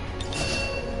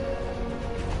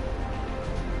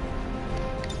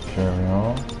 Carry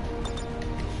on.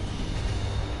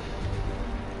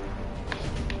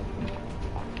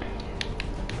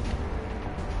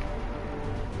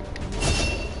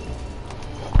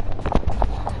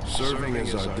 Serving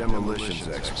as our demolitions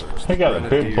experts. They got a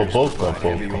big Grenadiers both provide of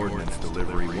heavy them. ordnance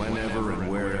delivery whenever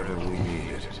and wherever we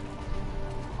need it.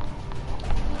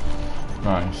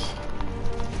 Nice.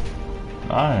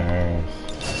 Nice.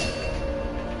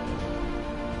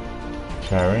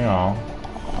 Carry on.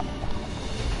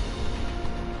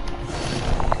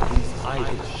 These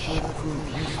items should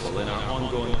prove useful in our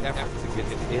ongoing efforts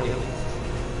against the aliens.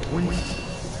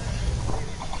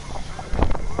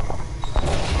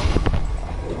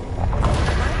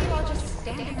 Why are you all just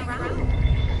standing around?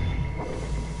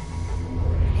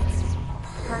 It's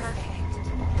perfect.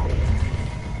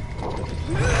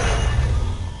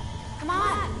 Come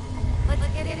on, let's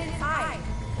get it inside.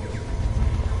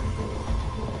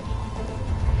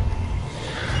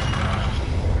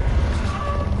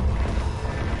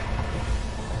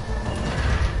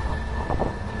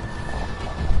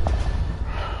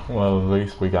 Well, at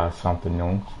least we got something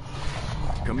new.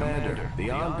 Commander,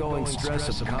 the ongoing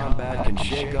stress of combat can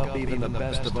shake up even the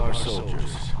best of our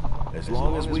soldiers. As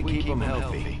long as we keep them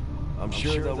healthy, I'm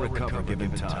sure they'll recover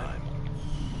given time.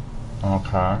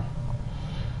 Okay.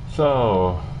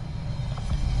 So.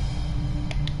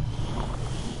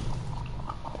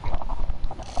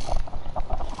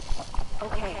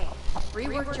 Okay,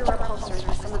 reworked your repulsors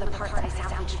with some of the parts I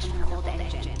salvaged from your old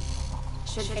engine.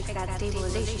 Should fix that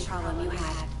stabilization problem you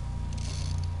had.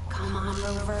 Come on,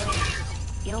 Rover.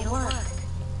 It'll work.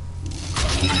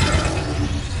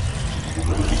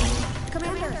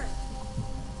 Commander!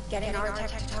 Getting our tech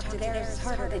to talk to theirs is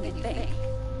harder than you'd think.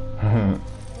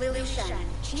 Lily Shen,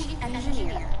 Chief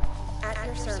Engineer, at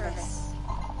your service.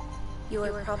 You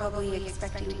were probably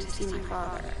expecting to see my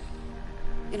father.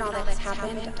 In all that's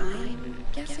happened, I'm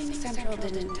guessing Central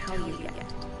didn't tell you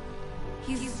yet.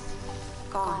 He's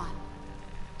gone.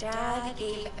 Dad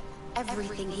gave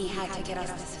everything he had to get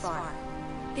us this far.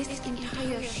 This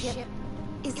entire ship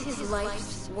is his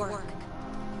life's work.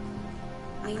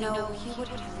 I know he would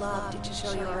have loved to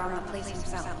show you around the place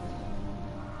himself.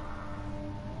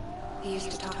 He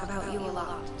used to talk about you a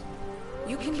lot.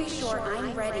 You can be sure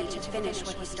I'm ready to finish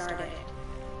what he started.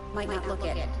 Might not look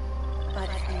it, but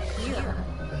from here,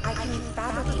 I can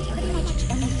fabricate pretty much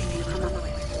anything you come up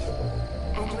with.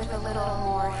 And with a little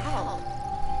more help,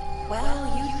 well,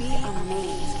 you'd be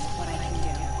amazed what I can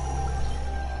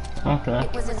do. Okay.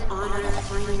 It was an honor to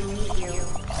finally meet you,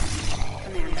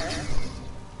 Commander.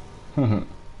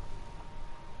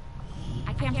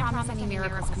 I can't promise any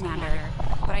miracles, Commander,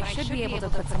 but I should be able to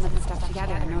put some of this stuff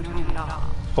together in no time at all.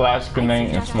 Flash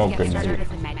grenade and smoke grenade.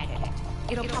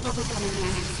 It'll probably come in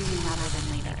handy sooner rather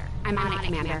than later. I'm on it,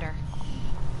 Commander.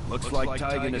 Looks like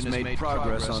Tigan has made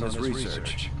progress on his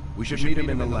research. We should meet him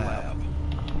in the lab.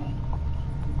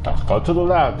 Let's go to the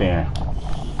lab then.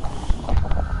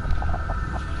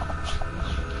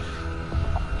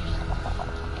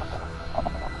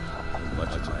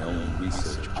 Much of my own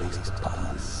research based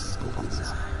on this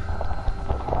design.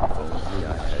 If only I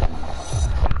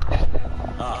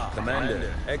had...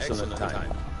 Commander, excellent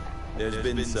time. There's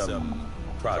been some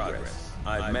progress.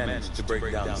 I've managed to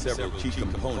break down several key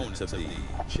components of the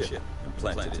chip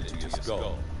implanted into your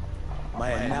skull.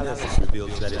 My analysis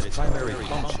reveals that its primary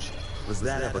function was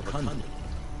that of a conduit,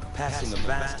 passing a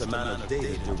vast amount of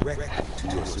data directly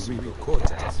to your cerebral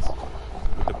cortex.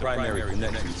 With the primary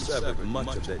connection severed,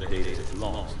 much of that data is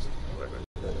lost.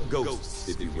 Ghosts,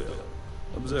 if you will.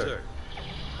 Observe.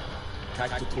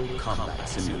 Tactical combat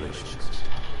simulations.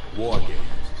 War games.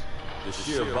 The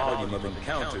sheer volume of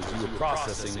encounters you were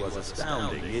processing was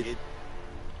astounding.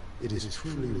 It is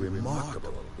truly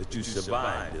remarkable that you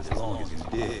survived as long as you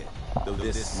did. Though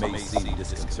this may seem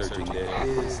disconcerting, there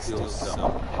is still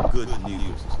some good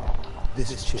news.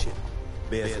 This chip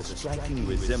bears a striking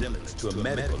resemblance to a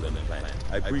medical implant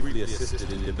I briefly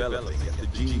assisted in developing at the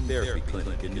gene therapy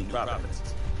clinic in New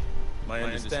Providence. My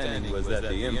understanding was that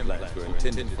the implants were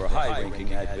intended for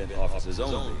high-ranking Advent officers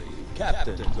only,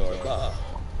 captains or above.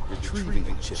 Retrieving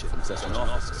a chip from such an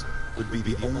officer would be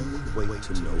the only way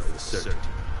to know for certain.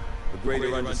 A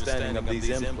greater understanding of these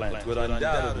implants would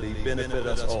undoubtedly benefit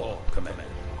us all, Commander.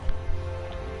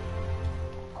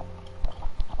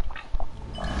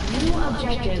 New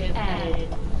objective added.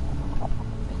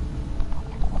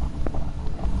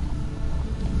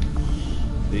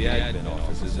 The Advent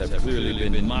officers have clearly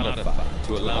been modified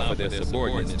to allow for their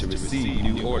subordinates to receive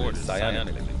new orders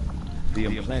psionically. The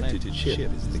implanted chip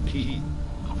is the key.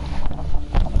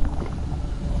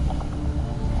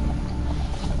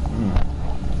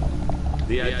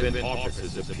 The Advent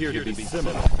officers appear to be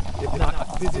similar, if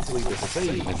not physically the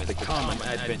same as the common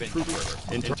Advent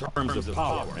trooper in terms of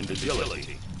power and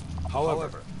agility.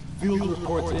 However, field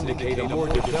reports indicate a more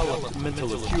developed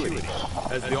mental acuity,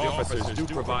 as the officers do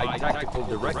provide tactical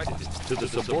directives to the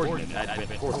subordinate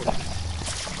Advent forces.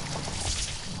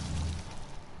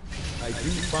 I do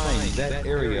find that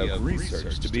area of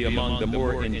research to be among the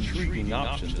more intriguing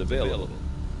options available.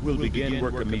 We'll begin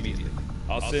work immediately.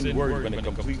 I'll send word when a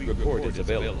complete report is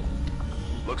available.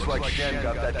 Looks like Shen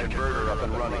got that converter up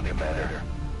and running, Commander.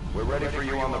 We're ready for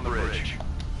you on the bridge.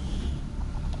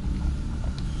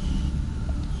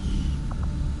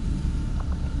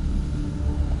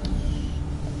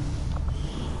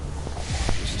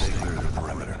 Just stay clear of the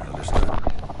perimeter, understood?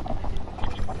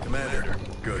 Commander,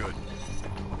 good.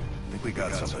 I think we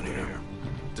got something here.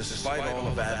 Despite all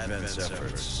of Advent's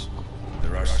efforts,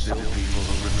 there are still people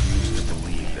who refuse to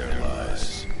believe their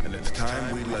lies. And it's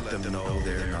time we let them know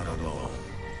they're not alone.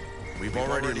 We've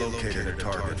already located a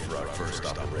target for our first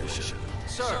operation.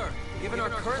 Sir, given our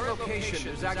current location,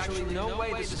 there's actually no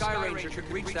way the Sky Ranger could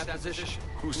reach that position.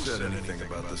 Who said anything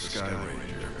about the Sky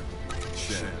Ranger?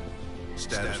 Shen,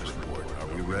 status report. Are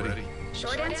we ready?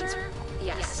 Short answer,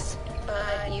 yes.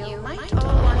 But you might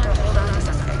all want to hold on to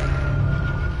something.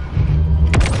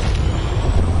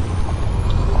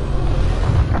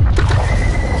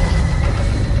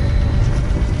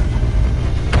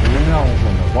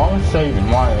 One saving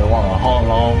why they want to hold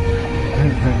on.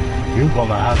 You're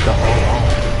gonna have to hold on.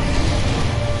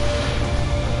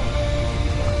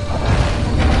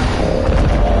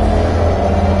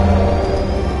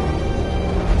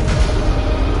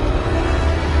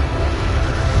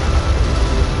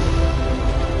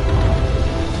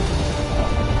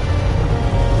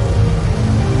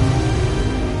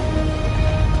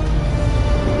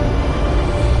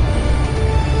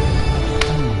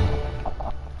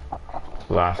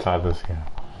 last side of this game.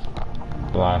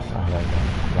 The last side of the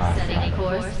game. Last Setting side.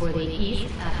 course for the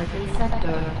East African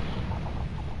sector.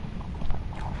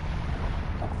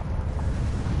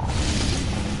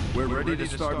 We're ready to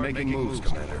start making moves,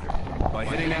 Commander. By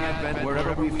hitting Advent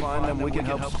wherever we find them, we can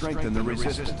help strengthen the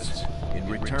resistance. In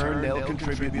return, they'll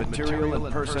contribute material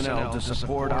and personnel to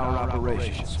support our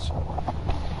operations.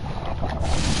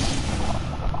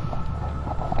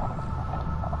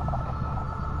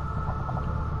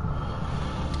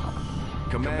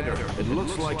 Commander, it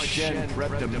looks like Shen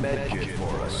prepped a medkit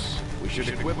for us. We should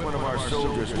equip one of our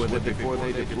soldiers with it before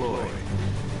they deploy.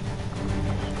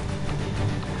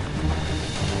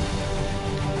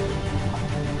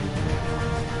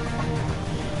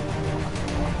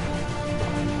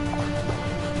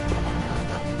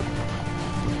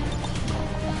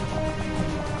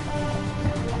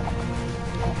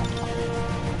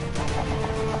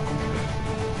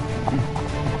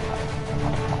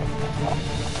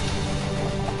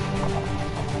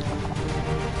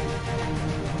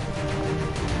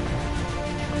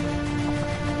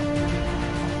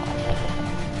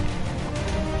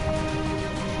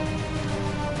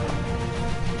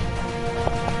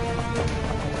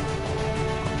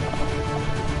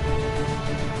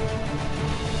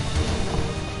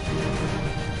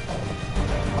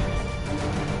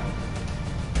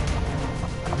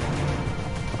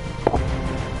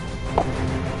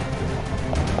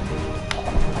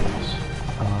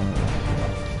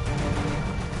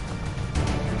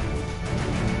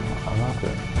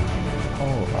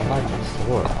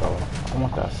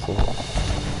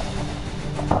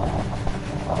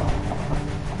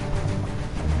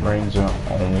 Ranger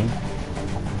only.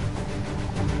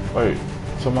 Wait,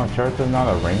 so my character's not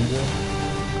a ranger?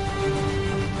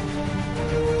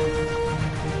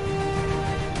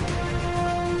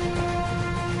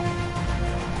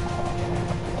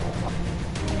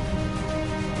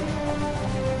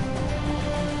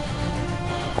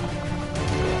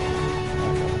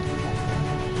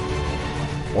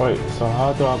 Wait, so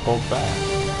how do I go back?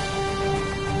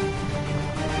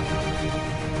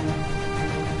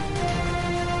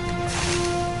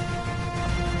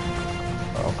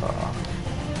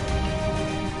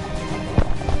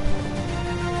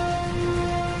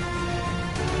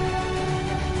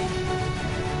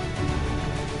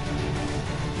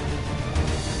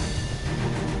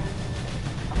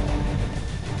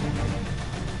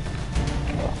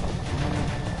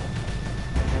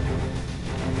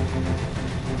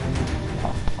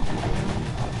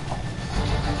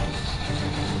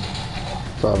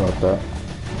 Sorry about that.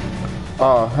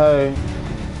 Oh, hey.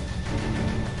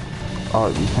 Oh,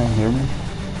 you can't hear me?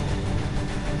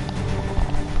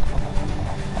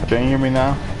 Can you hear me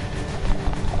now?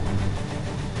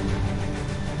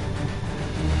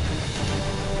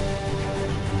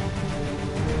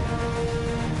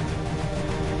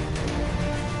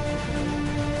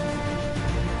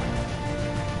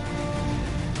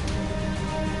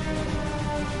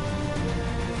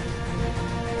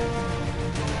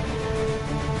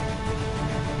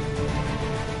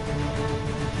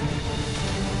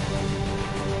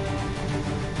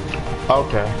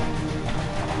 Okay.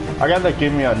 I gotta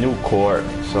give me a new cord,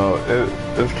 so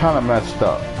it's kind of messed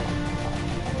up.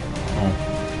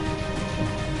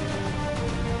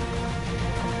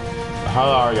 How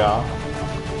are y'all?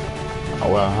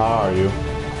 Well, how are you?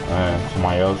 And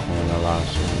somebody else in the live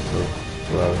stream too.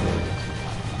 Whoever it is.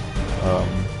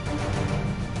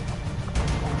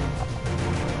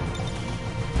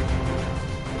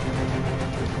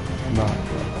 No.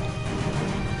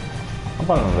 I'm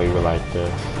gonna leave it like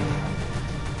this.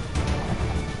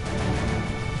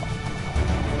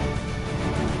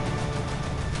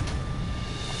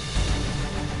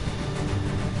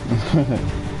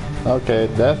 Okay,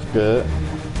 that's good.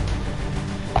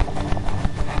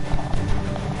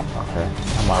 Okay,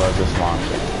 I might let this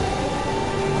launch it.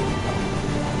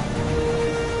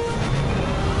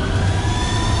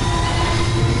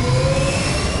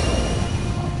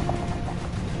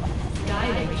 Sky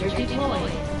Ranger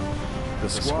deployed. The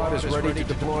squad is ready to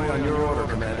deploy on your order,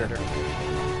 Commander.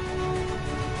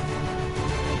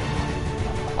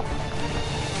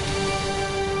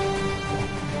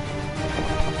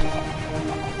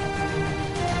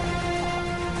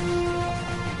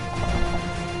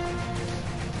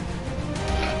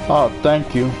 Oh,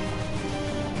 thank you.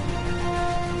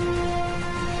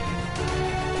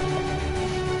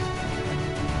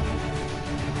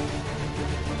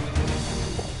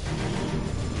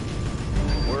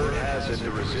 Word has it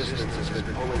the Resistance has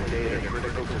been pulling data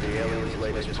critical to the aliens'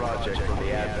 latest project from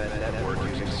the Advent network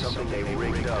using something they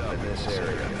rigged up in this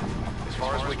area. As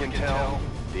far as we can tell,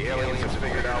 The aliens have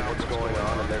figured out what's going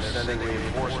on and they're sending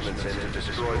reinforcements in to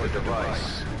destroy the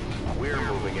device. We're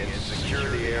moving in to secure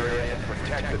the area and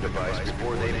protect the device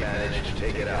before they manage to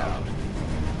take it out.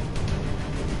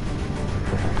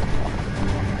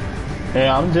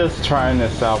 Yeah, I'm just trying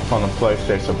this out from the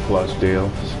PlayStation Plus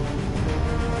deals.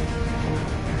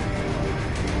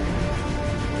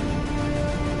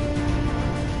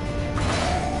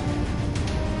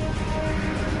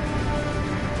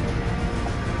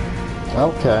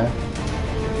 Okay.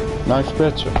 Nice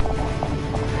picture.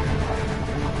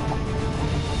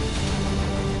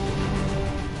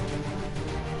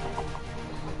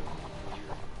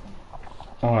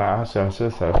 Oh, I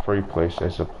should say free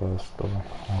PlayStation Plus store.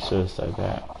 I should have said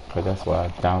that, because that's what I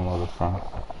downloaded from.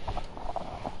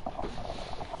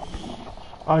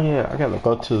 Oh yeah, I gotta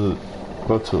go to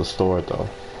the store though.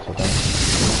 So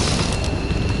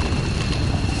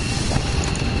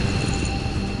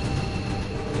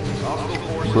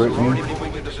Brittany.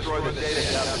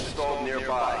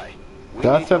 Did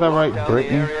I say that right,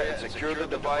 Brittany? Secure the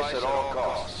device at all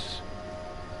costs.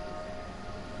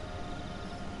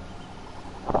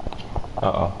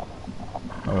 Uh-oh.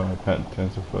 I'm paying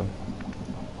attention for.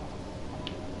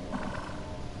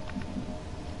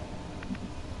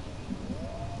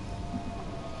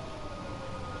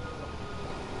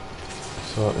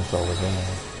 So it's over there.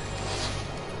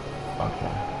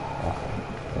 Okay. Okay.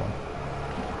 Yeah.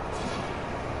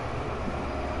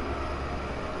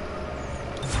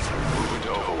 Moving to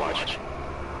Overwatch.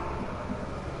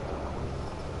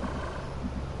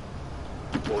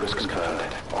 Orders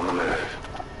confirmed. On the move.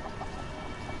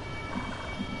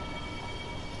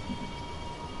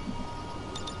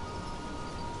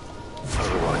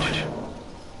 Overwatch.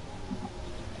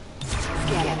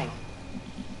 Scanning.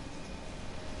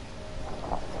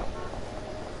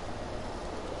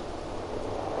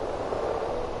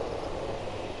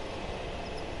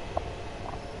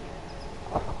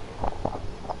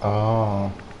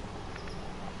 Oh.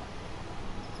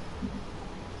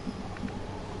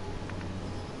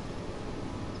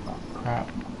 Crap.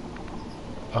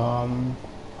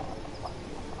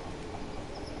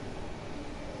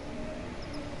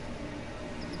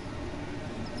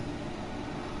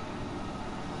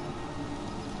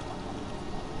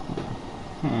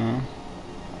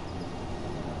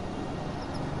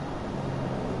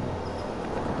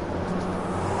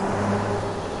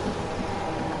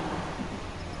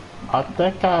 I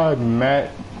think I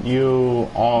met you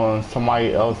on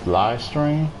somebody else's live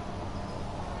stream.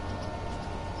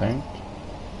 I think.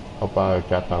 Hope I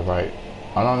got that right.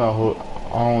 I don't know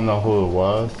who it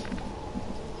was.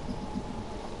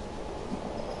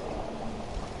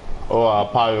 Or I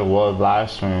probably was live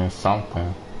streaming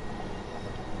something.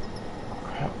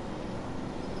 Crap.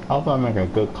 I hope I make a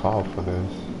good call for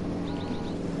this.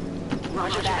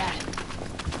 Roger that.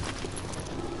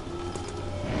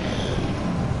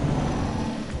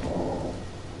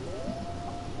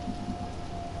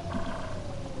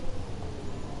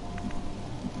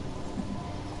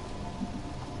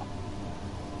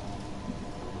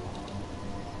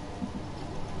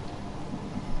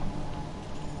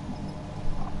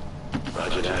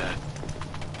 Roger that.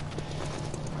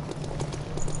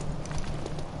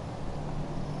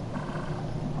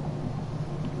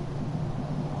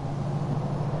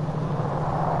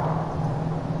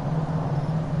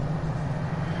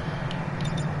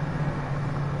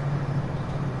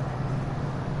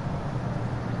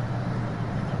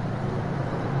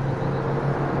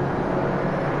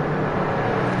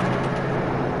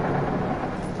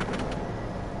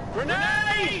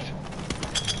 Grenade!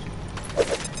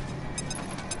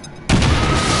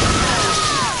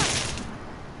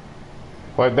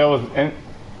 Wait, there was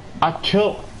I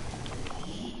killed.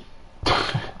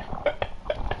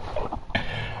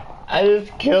 I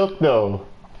just killed them.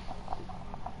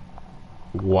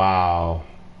 Wow.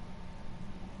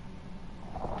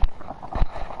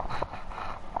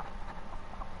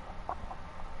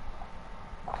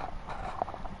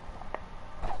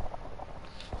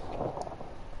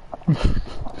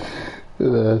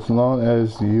 As long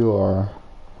as you are.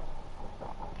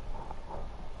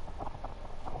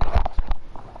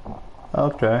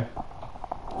 Okay.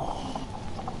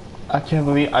 I can't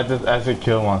believe I just actually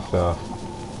killed myself.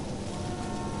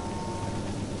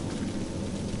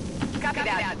 Copy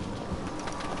that.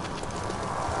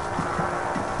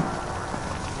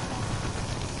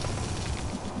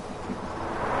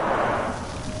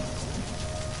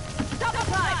 Stop the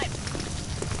time!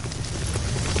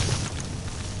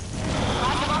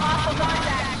 Possible hostile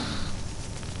contact!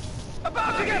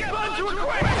 About to get blown to a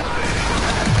quick!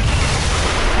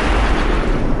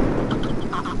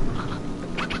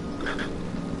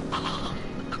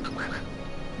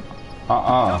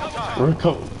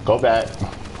 Go back.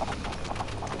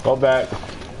 Go back.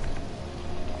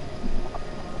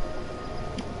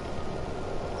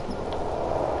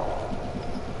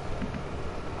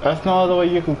 That's no other way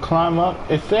you can climb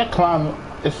up. It said climb.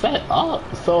 It said up.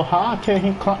 So how can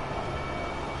he climb?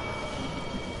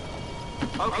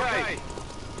 Okay.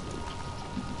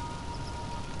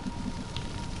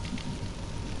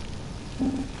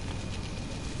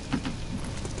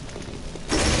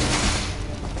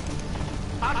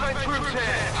 Advent troops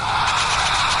here.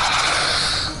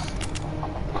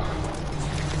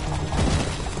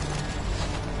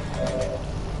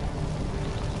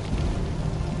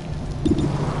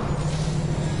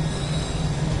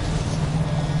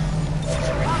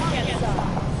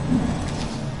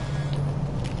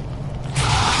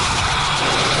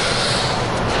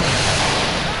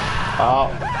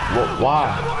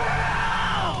 Why?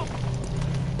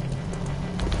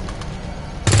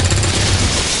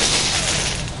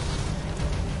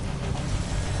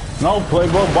 No,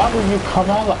 Playboy, why would you come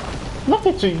out like... Look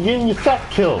at you, getting yourself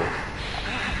killed.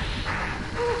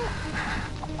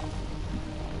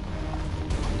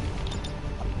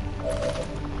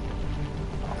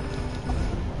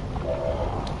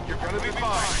 You're gonna be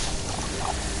fine.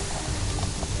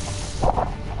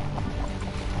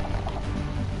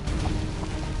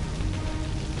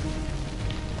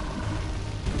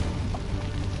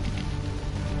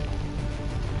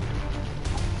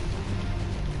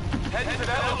 Head to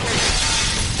that location.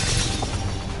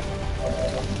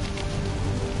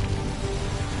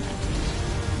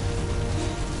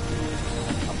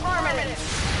 Affirmative.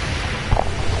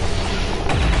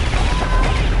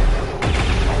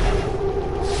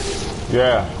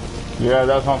 Yeah,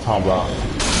 that's what I'm talking about.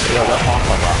 Yeah, that's what I'm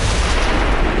talking about.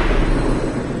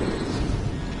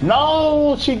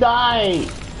 No, she died.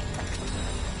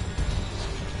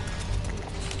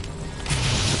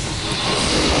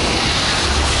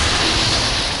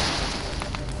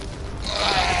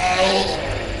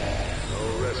 No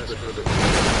respite for the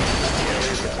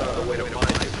areas are on the way to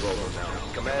mind control now.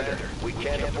 Commander, we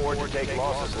can't afford to take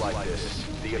losses like this.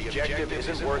 The objective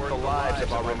isn't worth the lives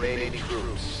of our remaining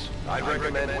troops. I'd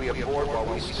recommend we abort while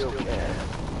we still can.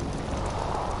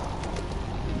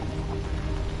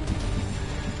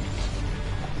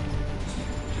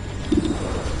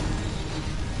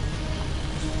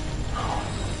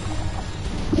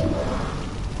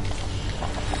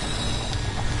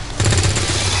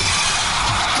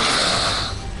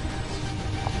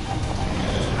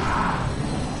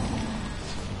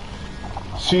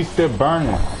 She's still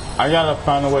burning. I gotta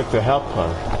find a way to help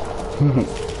her.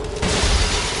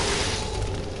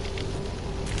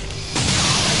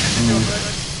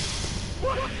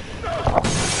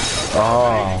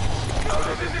 Oh.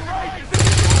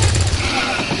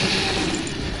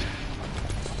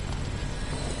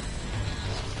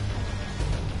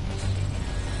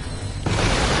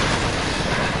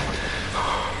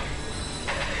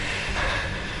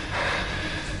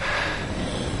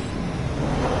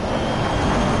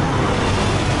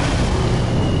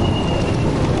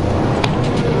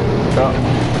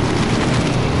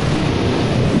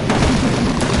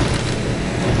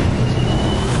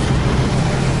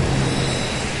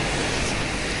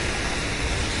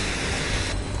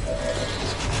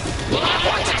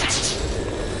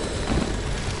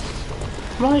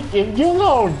 Like, if you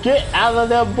don't get out of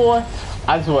there, boy,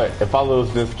 I swear, if I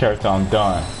lose this character, I'm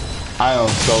done. I am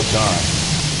so done.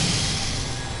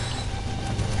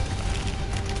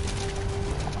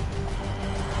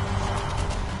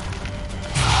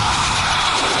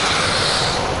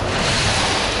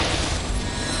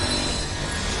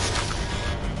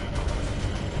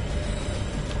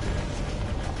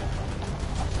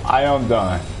 I am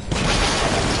done.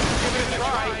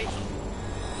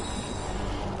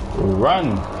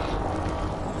 Run!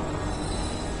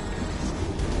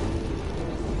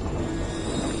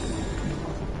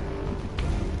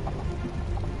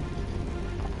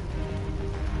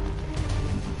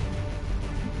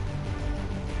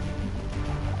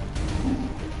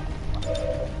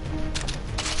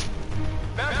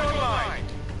 Back online.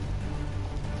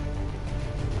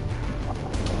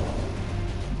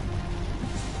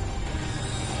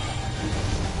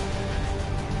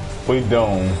 We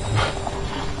doomed.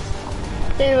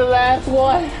 He's the last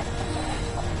one.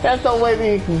 That's the way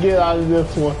that you can get out of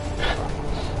this one.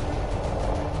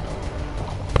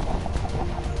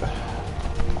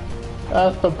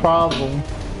 That's the problem.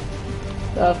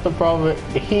 That's the problem.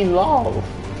 He lost.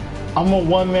 I'm a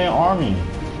one-man army.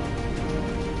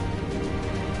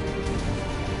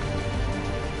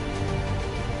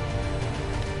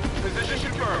 Position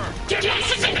confirmed.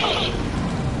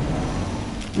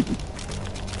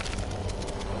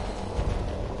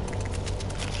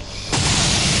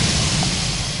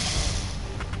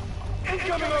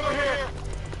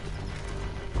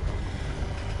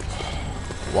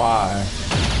 Why?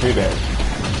 Do that.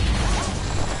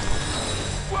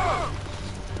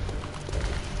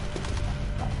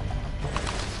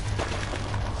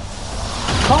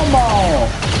 Come on!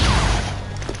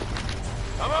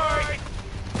 I'm alright.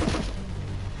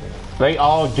 They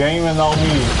all gaming on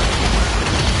me.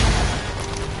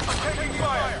 I'm taking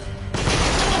fire.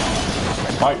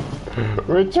 Like,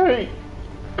 retreat!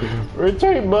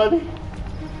 Retreat, buddy!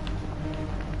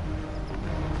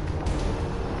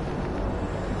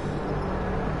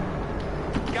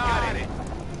 Got it.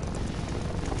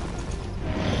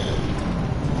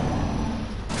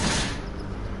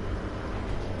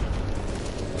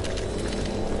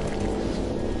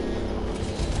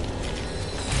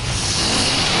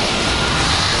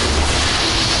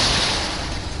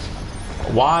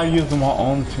 Why using my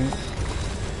own team?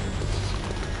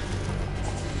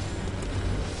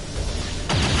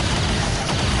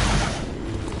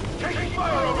 Taking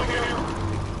fire over here.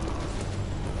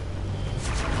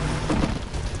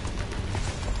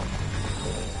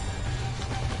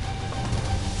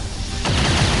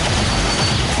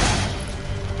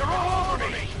 They're all over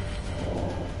me.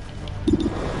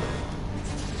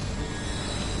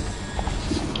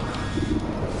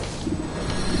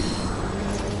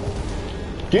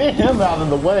 Get him out of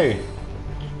the way!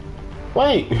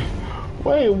 Wait!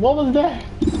 Wait, what was that?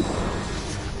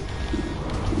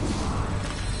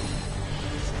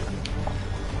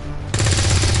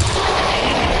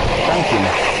 Thank you.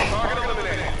 Target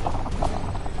eliminated.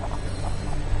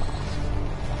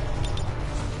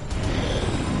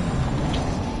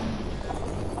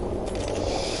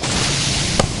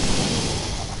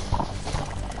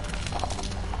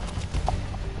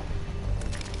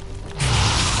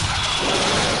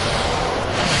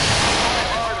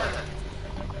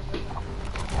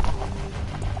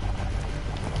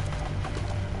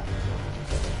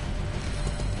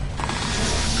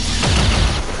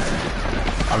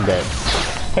 I'm dead.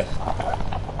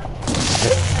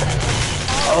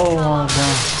 Oh my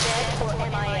god. Dead or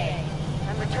MIA.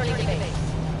 I'm returning to base.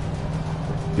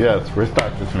 Yes,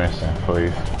 restart this mission,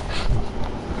 please.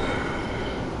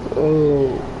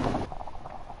 Oh.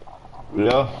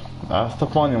 Yeah, that's the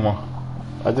funny one.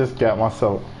 I just got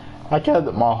myself. I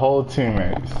got my whole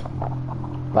teammates.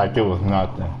 Like it was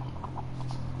nothing.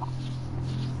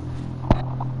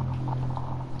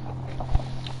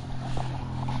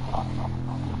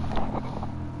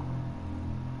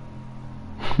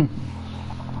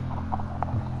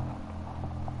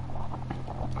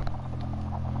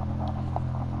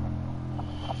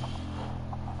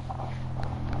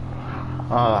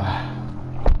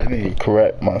 I need to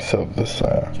correct myself this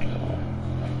time.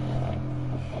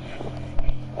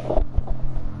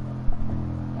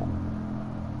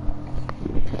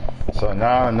 So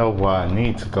now I know where I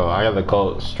need to go. I gotta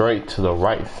go straight to the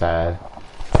right side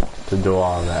to do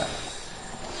all that.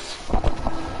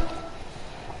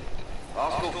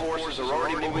 Hostile forces are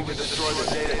already moving to destroy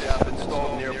the data tap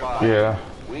installed nearby. Yeah.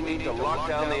 We need to lock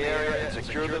down the area and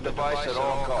secure the device at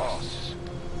all costs.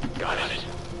 Got it.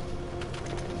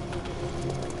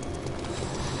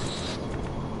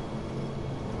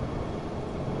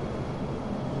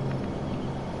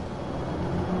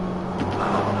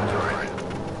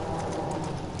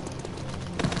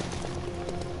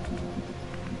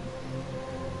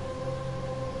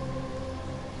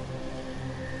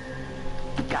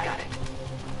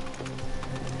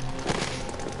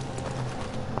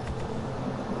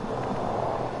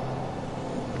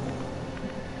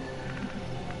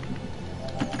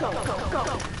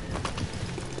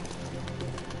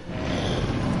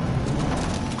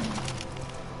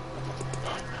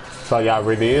 So y'all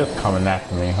really is coming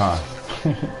after me, huh?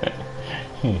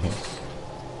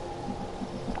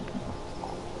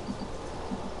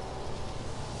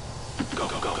 Go,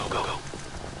 go, go, go, go, go.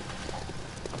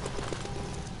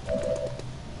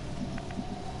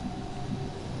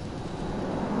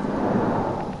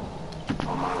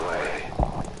 On my way.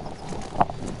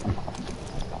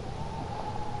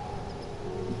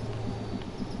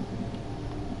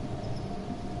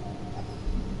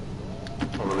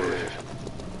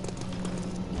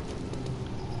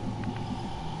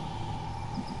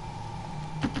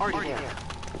 Already there.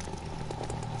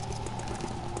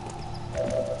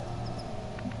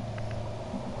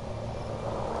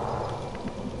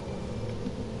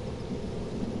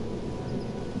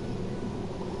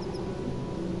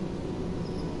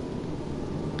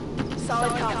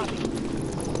 Solid copy.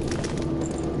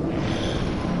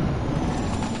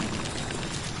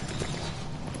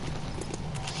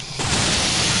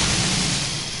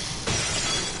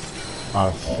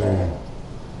 I see.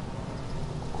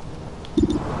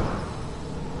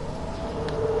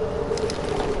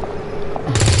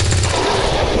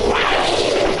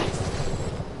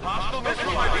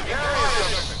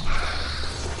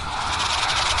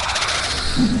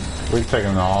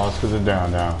 taking all to the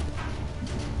down.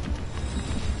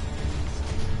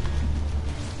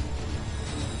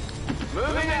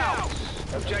 Moving out.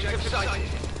 Objective sighted.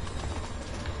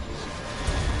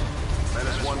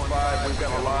 Menace 1-5, we've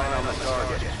got a line on the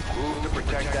target. Move to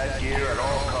protect that gear at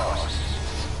all costs.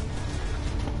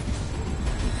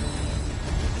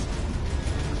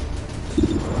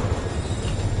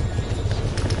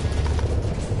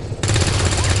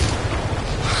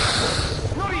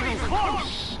 Not even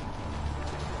close.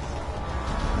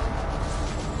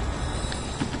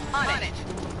 On it.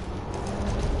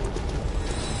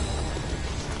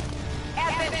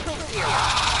 Advent troops here.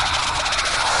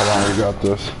 Come on, we got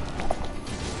this.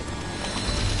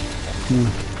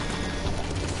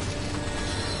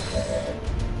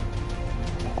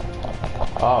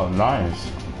 Oh, nice.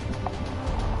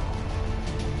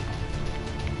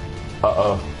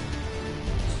 Uh-oh.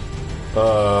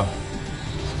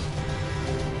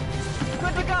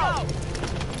 Good to go.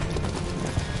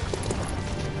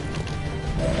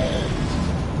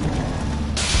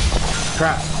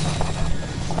 Crap.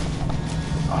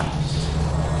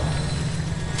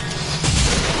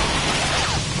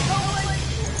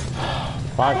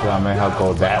 Why did I make her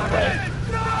go that way?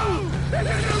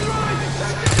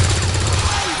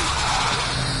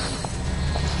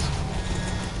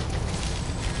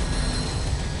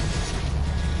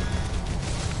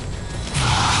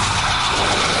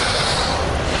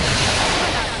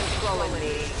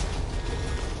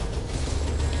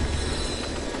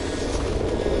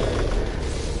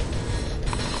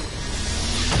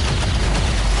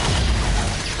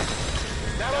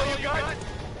 That all you got?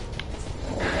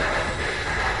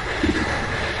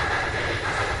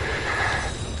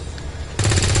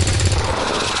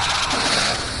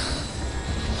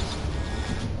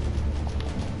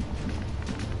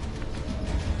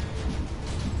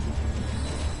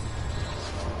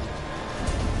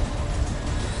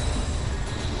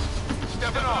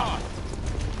 Stepping on.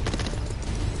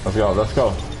 Let's go, let's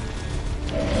go.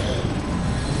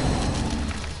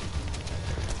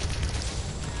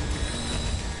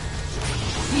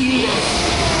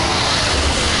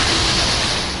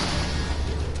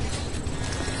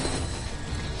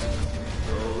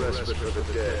 No respite for the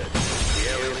dead. The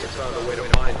aliens have found a way to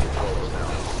mind control us now.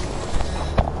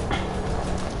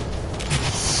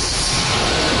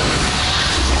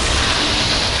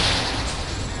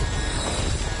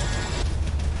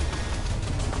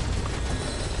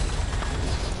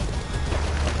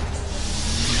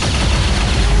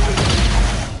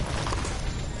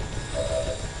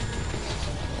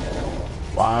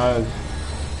 Why?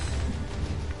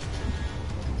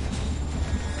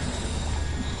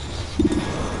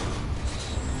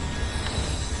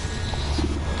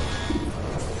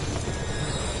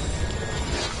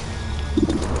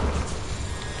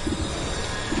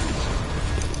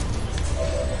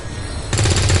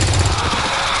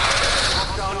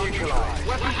 Lockdown neutralized.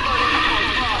 Weapons loaded.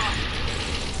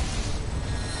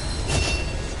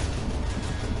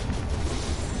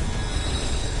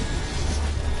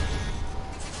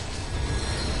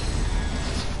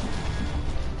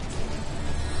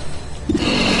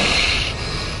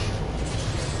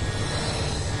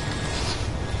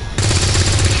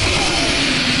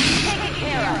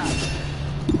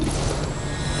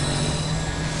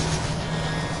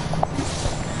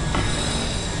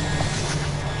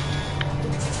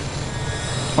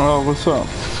 Oh, what's up?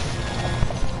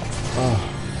 Oh,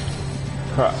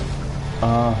 crap.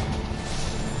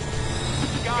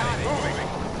 Got it. Moving.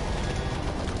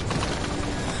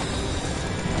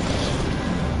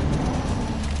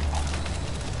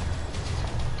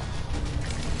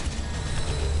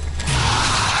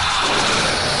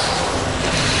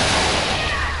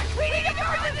 We need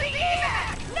emergency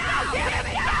evac! Now, damn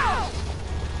it, now!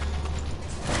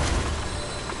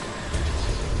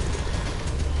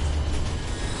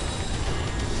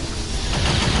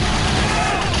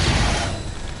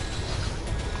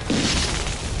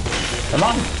 Am I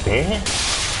dead?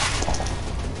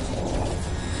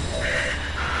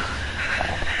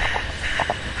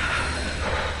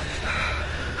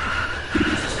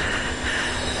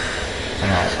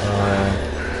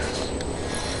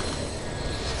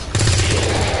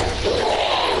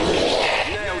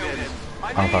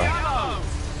 Okay.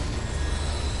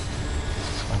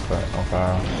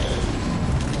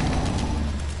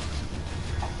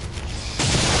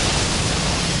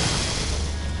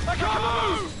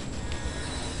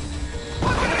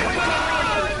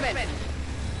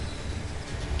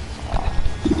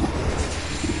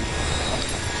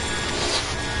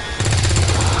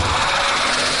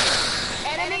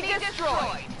 Enemy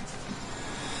destroyed.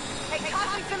 Hey,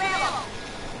 tossing some ammo.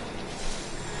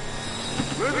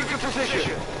 Moving to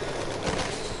position.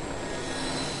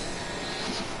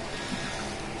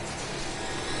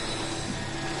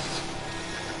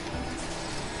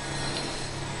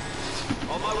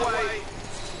 On my way.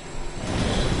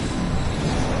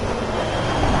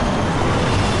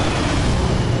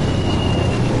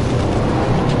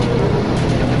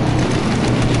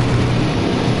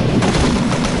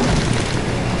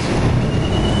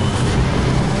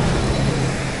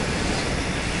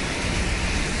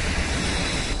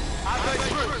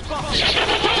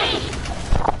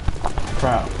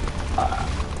 Crap.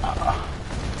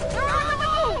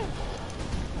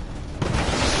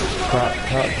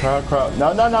 Crap. No.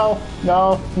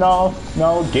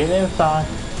 Get inside.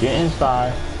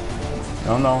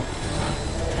 No.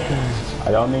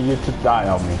 I don't need you to die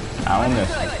on me. I don't miss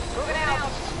it.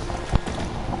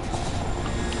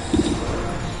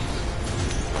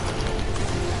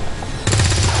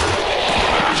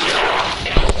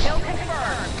 Kill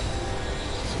confirmed.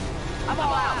 I'm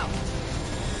all out.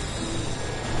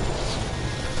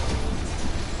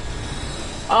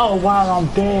 Oh wow, I'm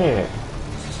dead.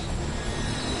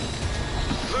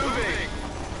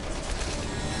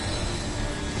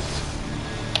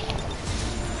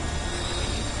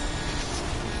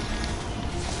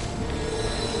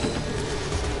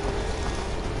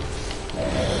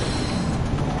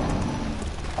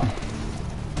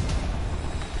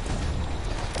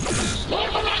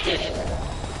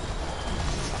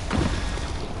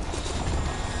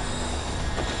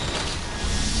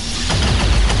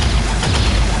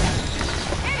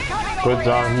 Good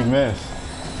job, he missed.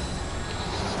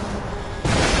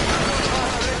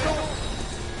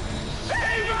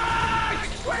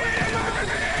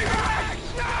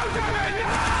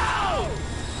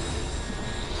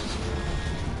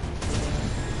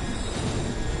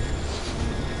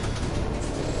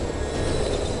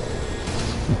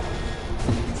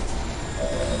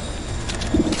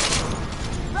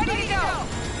 Ready to go.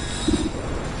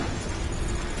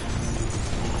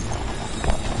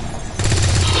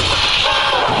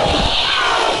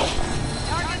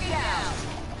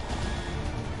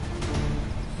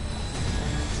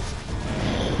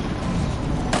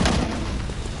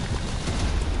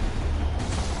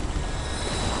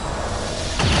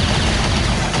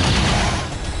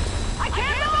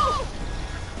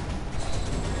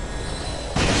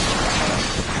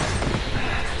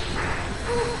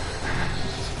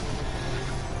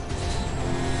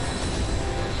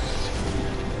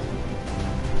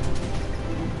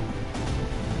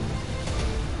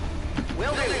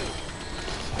 Will do.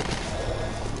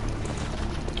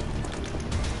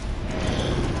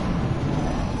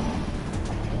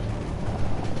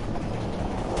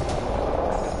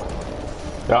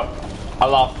 Yep, I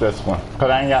lost this one.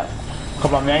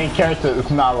 Cause my main character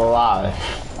is not alive.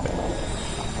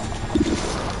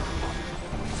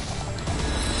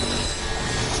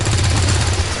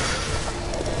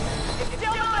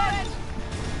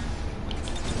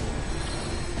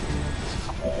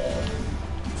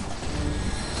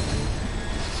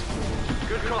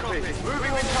 Good copy.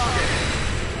 Moving on target.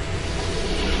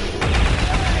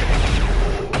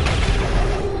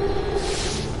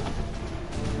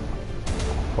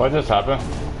 What just happened?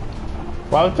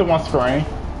 Why was it my screen?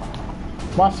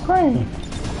 My screen.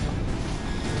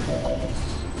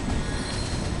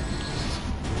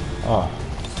 Oh.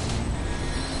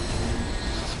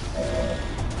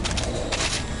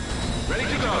 Ready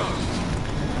to go.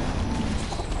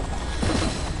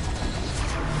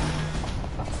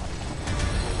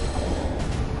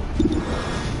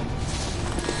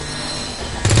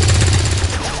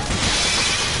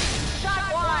 Shot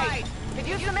wide. Could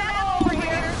use some ammo over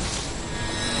here.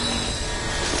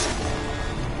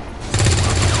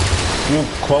 You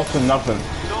close enough and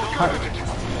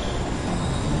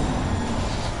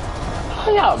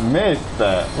how y'all missed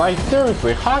that? Like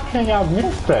seriously, how can y'all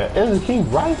miss that? Isn't he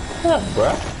right there,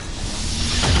 bruh?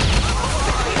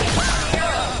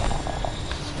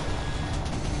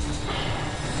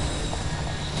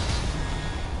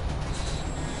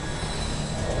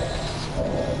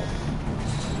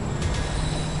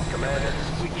 Commander,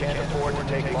 we can't afford to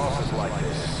take losses like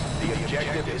this. The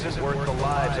objective isn't worth the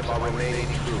lives of our remaining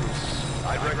troops.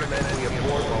 I'd recommend we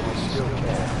abort while we still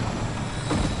can.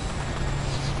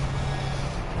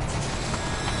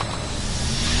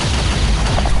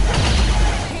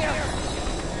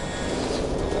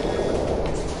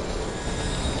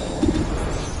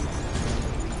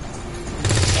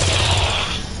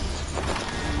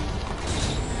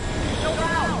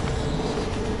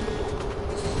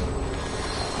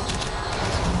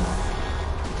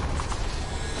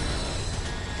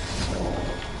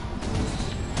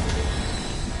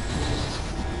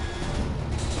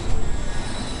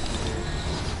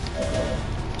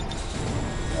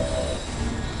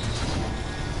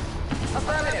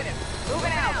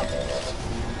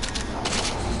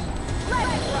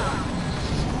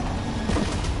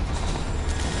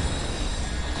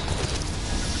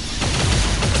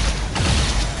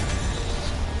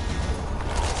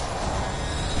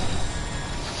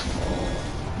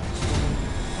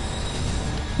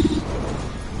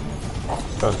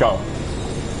 Let's go.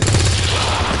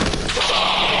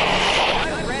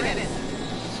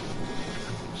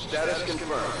 Status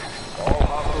confirmed. All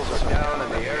hostiles are down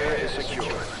and the area is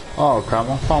secure. Oh crap,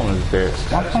 my phone is dead.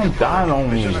 My phone died on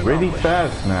me really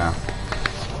fast now.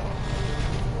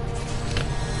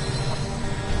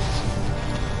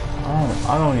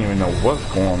 I don't even know what's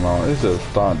going on. It just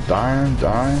started dying.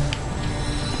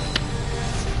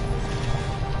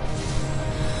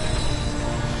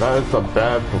 That is a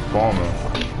bad performance.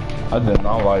 I did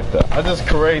not like that. I just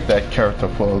created that character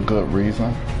for a good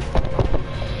reason.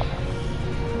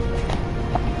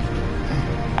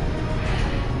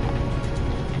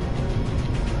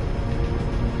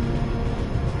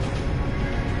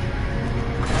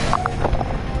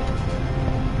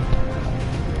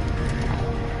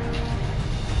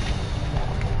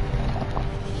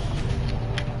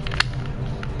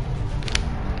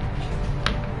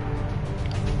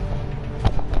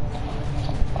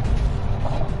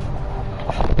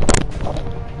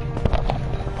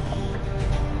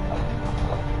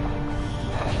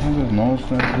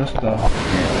 Just too much.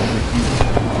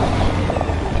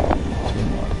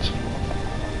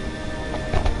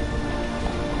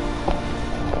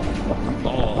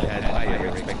 All had higher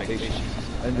expectations,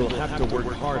 and we'll have to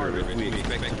work harder if we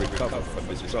expect to recover from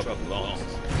this troubled loss.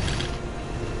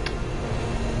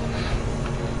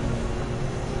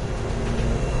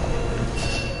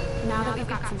 Now that we've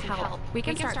got some help, we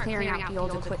can start clearing out the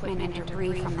old equipment and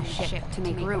debris from the ship to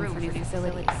make room for new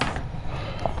facilities.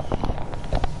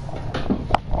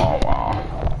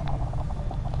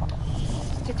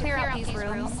 To clear out these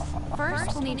rooms,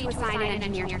 first we'll need to assign an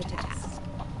engineer to the task.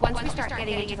 Once we start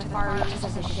getting into the far reaches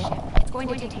of the ship, it's going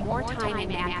to take more time and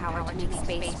manpower to make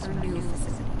space for new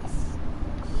facilities.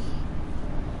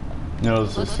 No,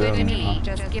 Looks good to me.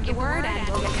 Just give the word and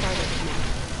we'll get started.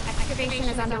 Excavation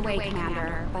is underway,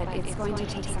 Commander, but it's going to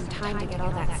take some time to get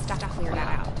all that stuff cleared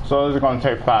out. So it's going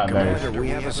to take 5 days. Commander, we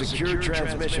have a secure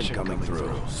transmission coming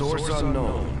through. Source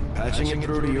unknown. Patching it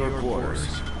through to your quarters.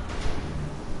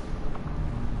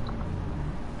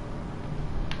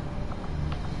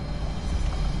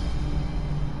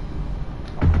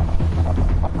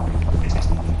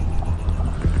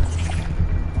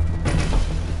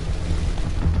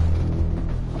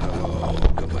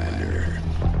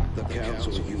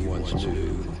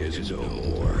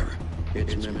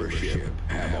 Its membership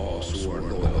have all sworn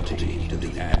loyalty to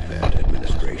the Advent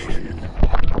administration.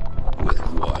 With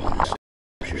one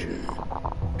exception,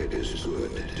 it is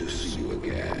good to see you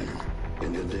again.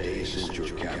 In the days since your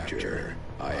capture,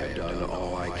 I have done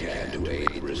all I can to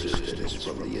aid resistance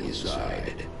from the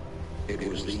inside. It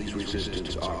was these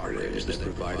resistance operatives that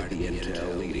provided the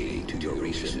intel leading to your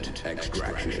recent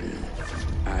extraction.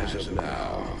 As of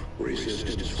now,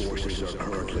 resistance forces are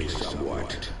currently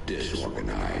somewhat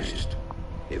disorganized.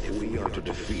 If we are to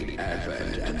defeat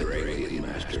Advent and their alien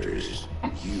masters,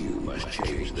 you must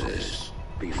change this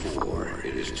before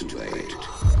it is too late.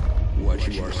 What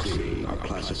you are seeing are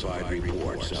classified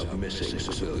reports of missing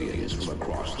civilians from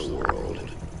across the world.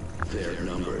 Their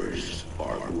numbers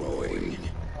are growing.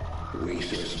 We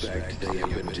suspect they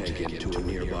have been taken to a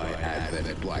nearby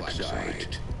Advent black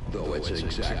site, though its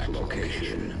exact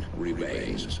location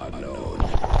remains unknown.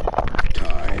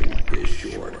 Time is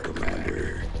short,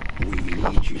 Commander. We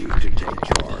need you to take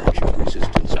charge of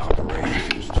resistance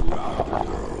operations throughout the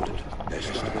world.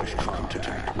 Establish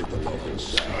contact with the local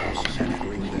cells and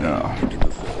bring them into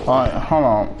the fold. Alright, hold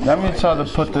on. Let me try to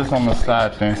put this on the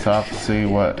side thing so I can see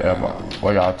what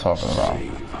y'all talking about.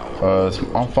 Because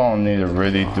my phone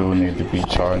really do need to be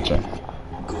charging.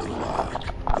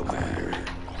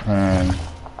 And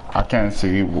I can't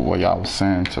see what y'all was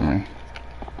saying to me.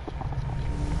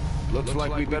 Looks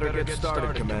like we better get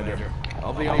started, Commander.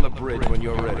 I'll be on the bridge when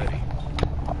you're ready.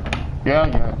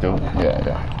 Yeah, dude.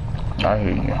 Yeah. I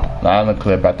hear you. Now I'm gonna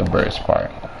clear about the bridge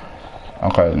part.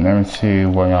 Okay, let me see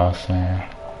what y'all saying.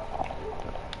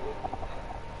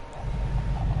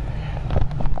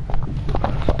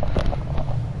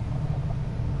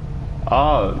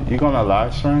 Oh, you gonna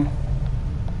live stream?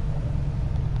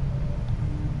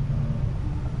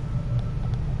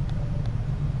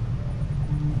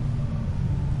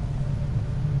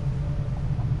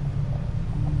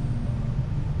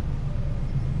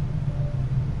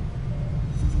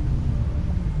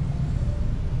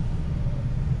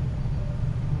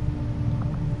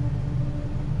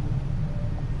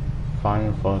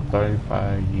 Fighting for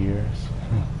 35 years.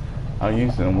 I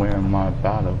used to win my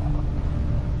battle.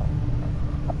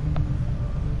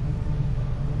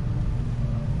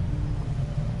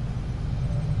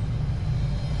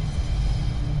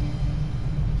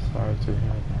 Sorry to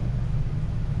hear that.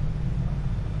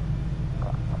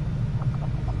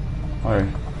 Alright.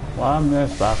 Well, I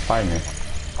missed that fighting.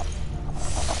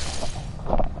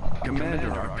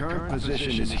 Commander, our current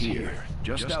position is here,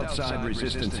 just outside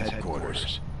Resistance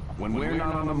headquarters. When we're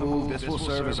not on the move, this will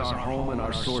serve as our home and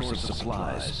our source of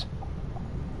supplies.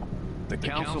 The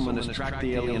Councilman has tracked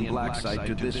the alien black site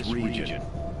to this region.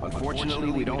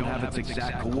 Unfortunately, we don't have its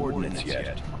exact coordinates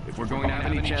yet. If we're going to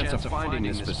have any chance of finding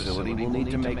this facility, we'll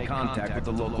need to make contact with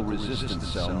the local resistance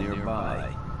cell nearby.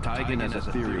 Tygan has a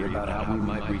theory about how we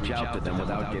might reach out to them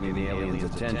without getting the aliens'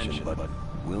 attention, but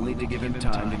we'll need to give him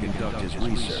time to conduct his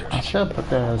research. I should put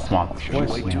that as my Shouldn't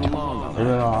voice, wait too man. long on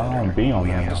I don't be on We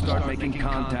that. have to start making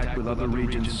contact with other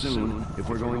regions soon if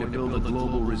we're going to build a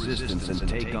global resistance and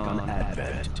take on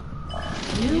Advent.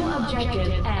 New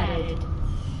objective added.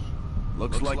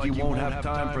 Looks like you won't have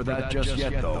time for that just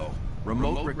yet, though.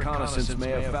 Remote reconnaissance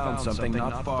may have found something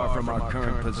not far from our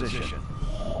current position.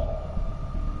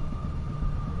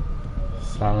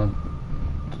 7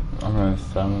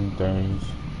 days.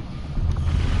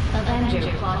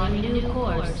 Avenger plotting new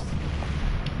course.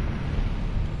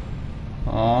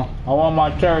 I want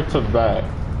my character back.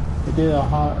 He did a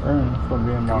hard earn for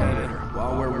being my...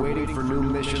 While we're waiting for new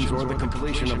missions or the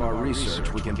completion of our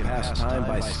research, we can pass time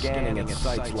by scanning at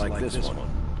sites like this one.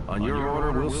 On your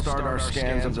order, we'll start our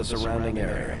scans of the surrounding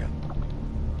area.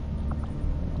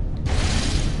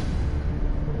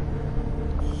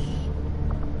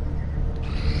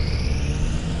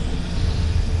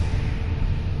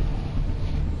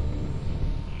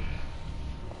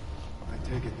 I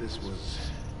take it this was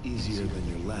easier than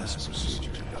your last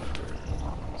procedure, Doctor.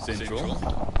 Central,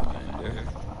 Commander.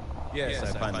 Yes,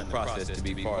 I find the process to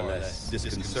be far less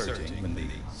disconcerting when the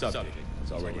subject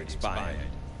has already expired.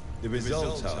 The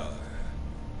results are...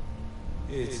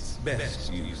 It's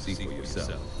best you see for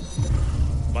yourself.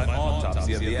 My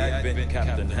autopsy of the Advent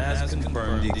captain has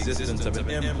confirmed the existence of an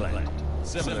implant,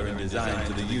 similar in design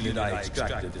to the unit I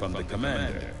extracted from the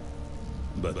commander.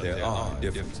 But there are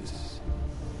differences.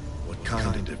 What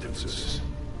kind of differences?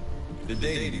 The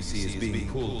data you see is being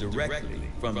pulled directly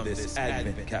from this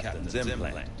Advent captain's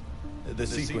implant. The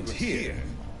sequence here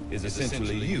is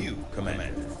essentially you,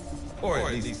 Commander. Or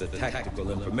at least the tactical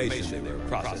information they were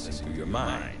processing through your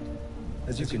mind.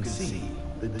 As you can see,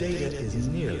 the data is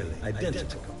nearly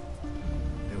identical.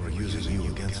 They were using you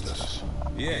against us.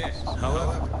 Yes,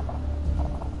 however,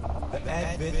 the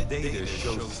Advent data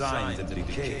shows signs of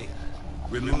decay.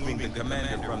 Removing the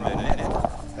commander from the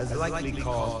network has likely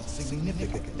caused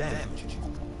significant damage.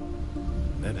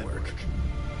 Network?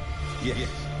 Yes,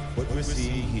 what we're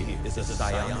seeing here is a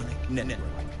psionic network.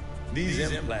 These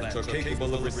implants are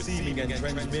capable of receiving and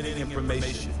transmitting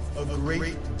information, a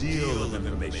great deal of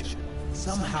information,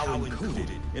 somehow encoded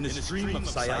in a stream of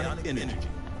psionic energy.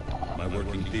 My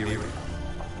working theory,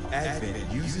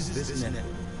 Advent uses this network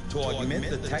to augment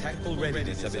the tactical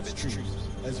readiness of its troops,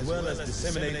 as well as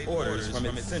disseminate orders from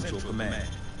its central command.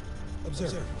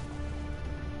 Observe.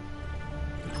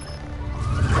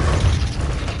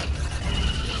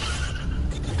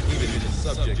 Even in the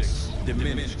subject's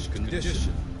diminished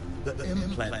condition, the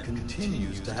implant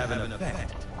continues to have an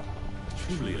effect.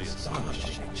 A truly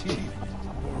astonishing achievement.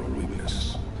 Moral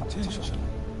weakness. Potential.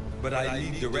 But I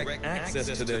need direct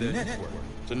access to their network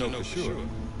to know for sure.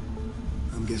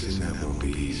 I'm guessing that won't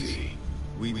be easy.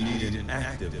 We need an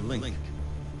active link.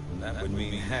 And that would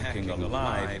mean hacking a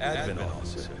live Advent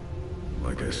officer.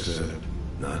 Like I said,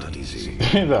 not easy.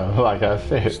 Like I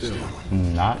said, Still,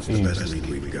 not it's the easy. best lead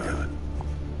we've got.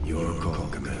 Your call,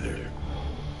 Commander.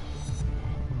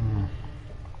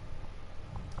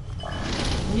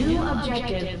 New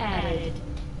objective added.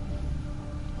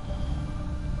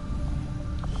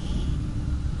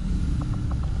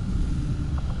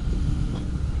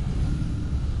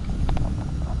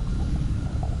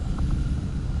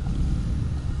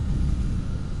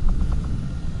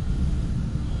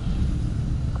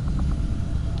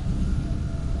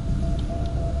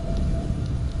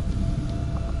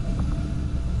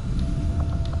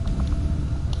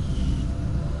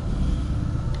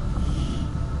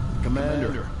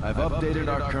 Commander, I've updated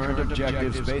our current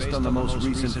objectives based on the most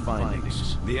recent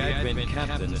findings. The Advent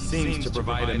captain seems to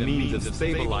provide a means of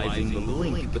stabilizing the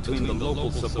link between the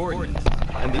local subordinates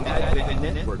and the Advent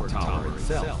network tower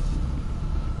itself.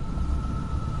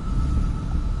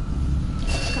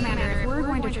 Commander, if we're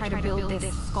going to try to build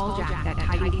this skulljack that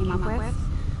Tygan came up with,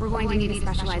 we're going to need a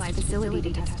specialized facility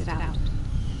to test it out.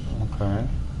 Okay.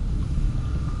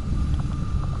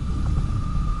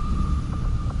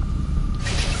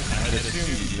 I'd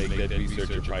assume you'd make that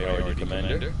research a priority,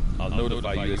 Commander. I'll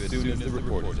notify you as soon as the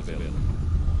report is available.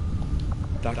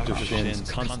 Dr. Shen's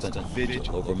constant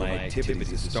vigil over my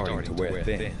activities is starting to wear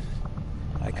thin.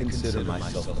 I consider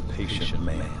myself a patient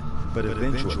man, but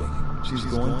eventually, she's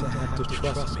going to have to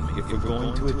trust me if we're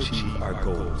going to achieve our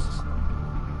goals.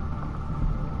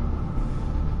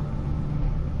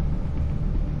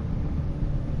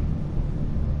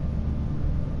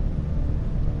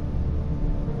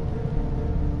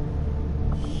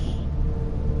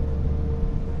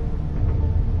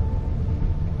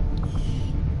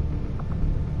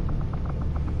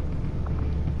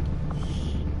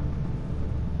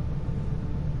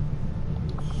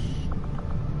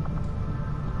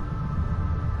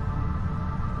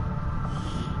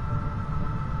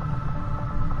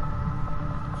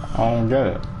 I don't get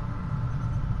it.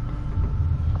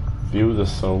 View the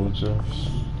soldiers.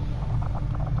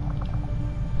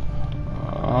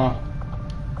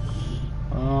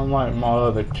 Like my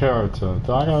other character.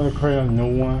 Do I gotta create a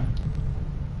new one?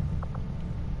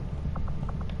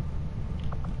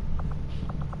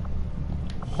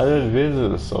 I didn't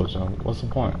visit a soldier. What's the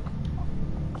point?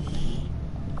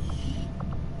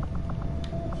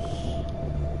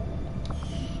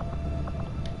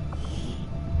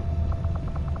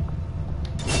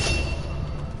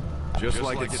 Just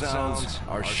like it sounds,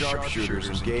 our sharpshooters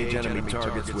engage enemy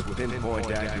targets with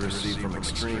pinpoint accuracy from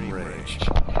extreme range.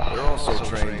 They're also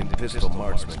trained in pistol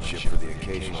marksmanship for the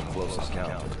occasional close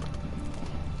encounter.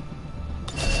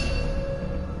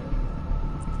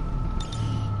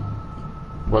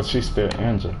 But she's still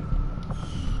injured.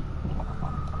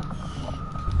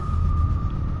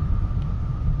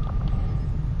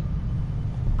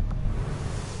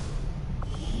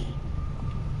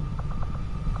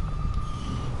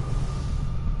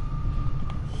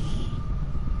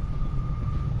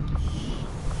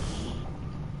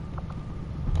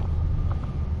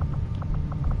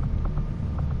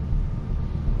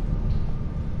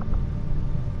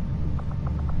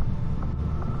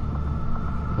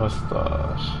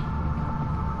 Mustache.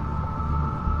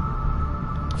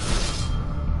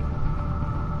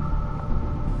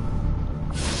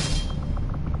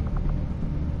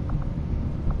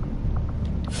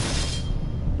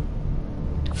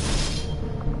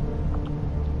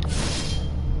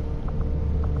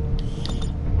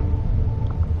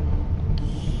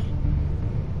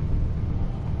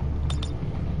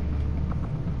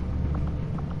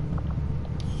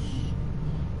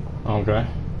 Okay.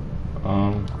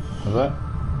 Is that?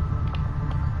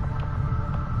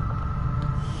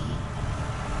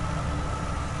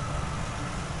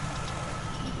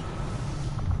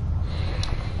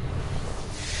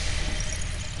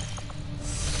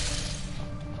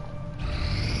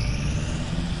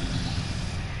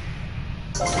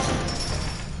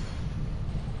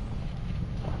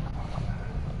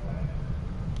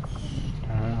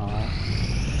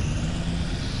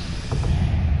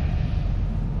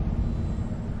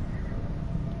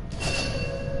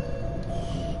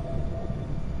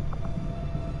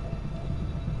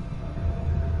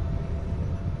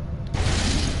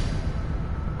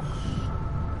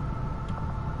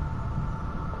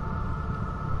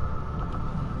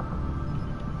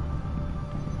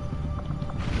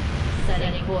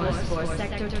 Setting course for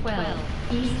Sector 12,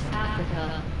 East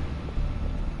Africa.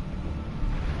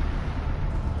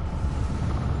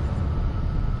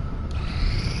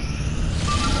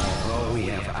 Although we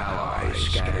have allies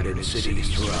scattered in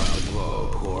cities throughout the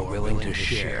globe who are willing to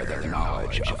share their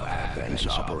knowledge of Advent's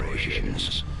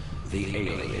operations, the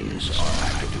aliens are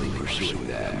actively pursuing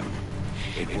them.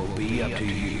 It will be up to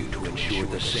you to ensure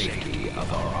the safety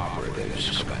of our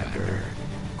operatives, Commander.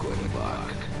 Good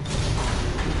luck.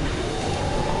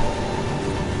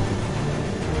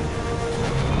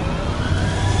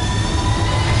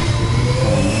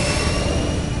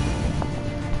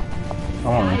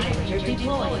 Hydranters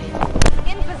deployed.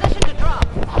 In position to drop.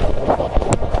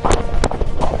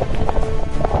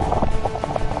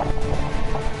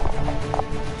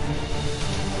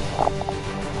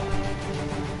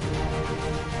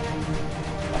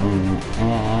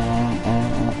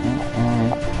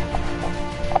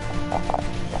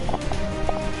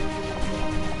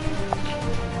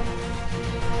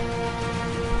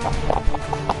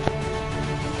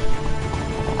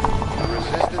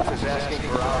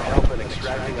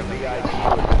 Extracting a VID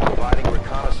and providing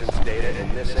reconnaissance data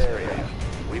in this area.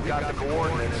 We've got the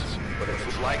coordinates, but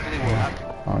it's likely we'll have to...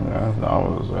 Oh yeah, that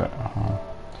was it.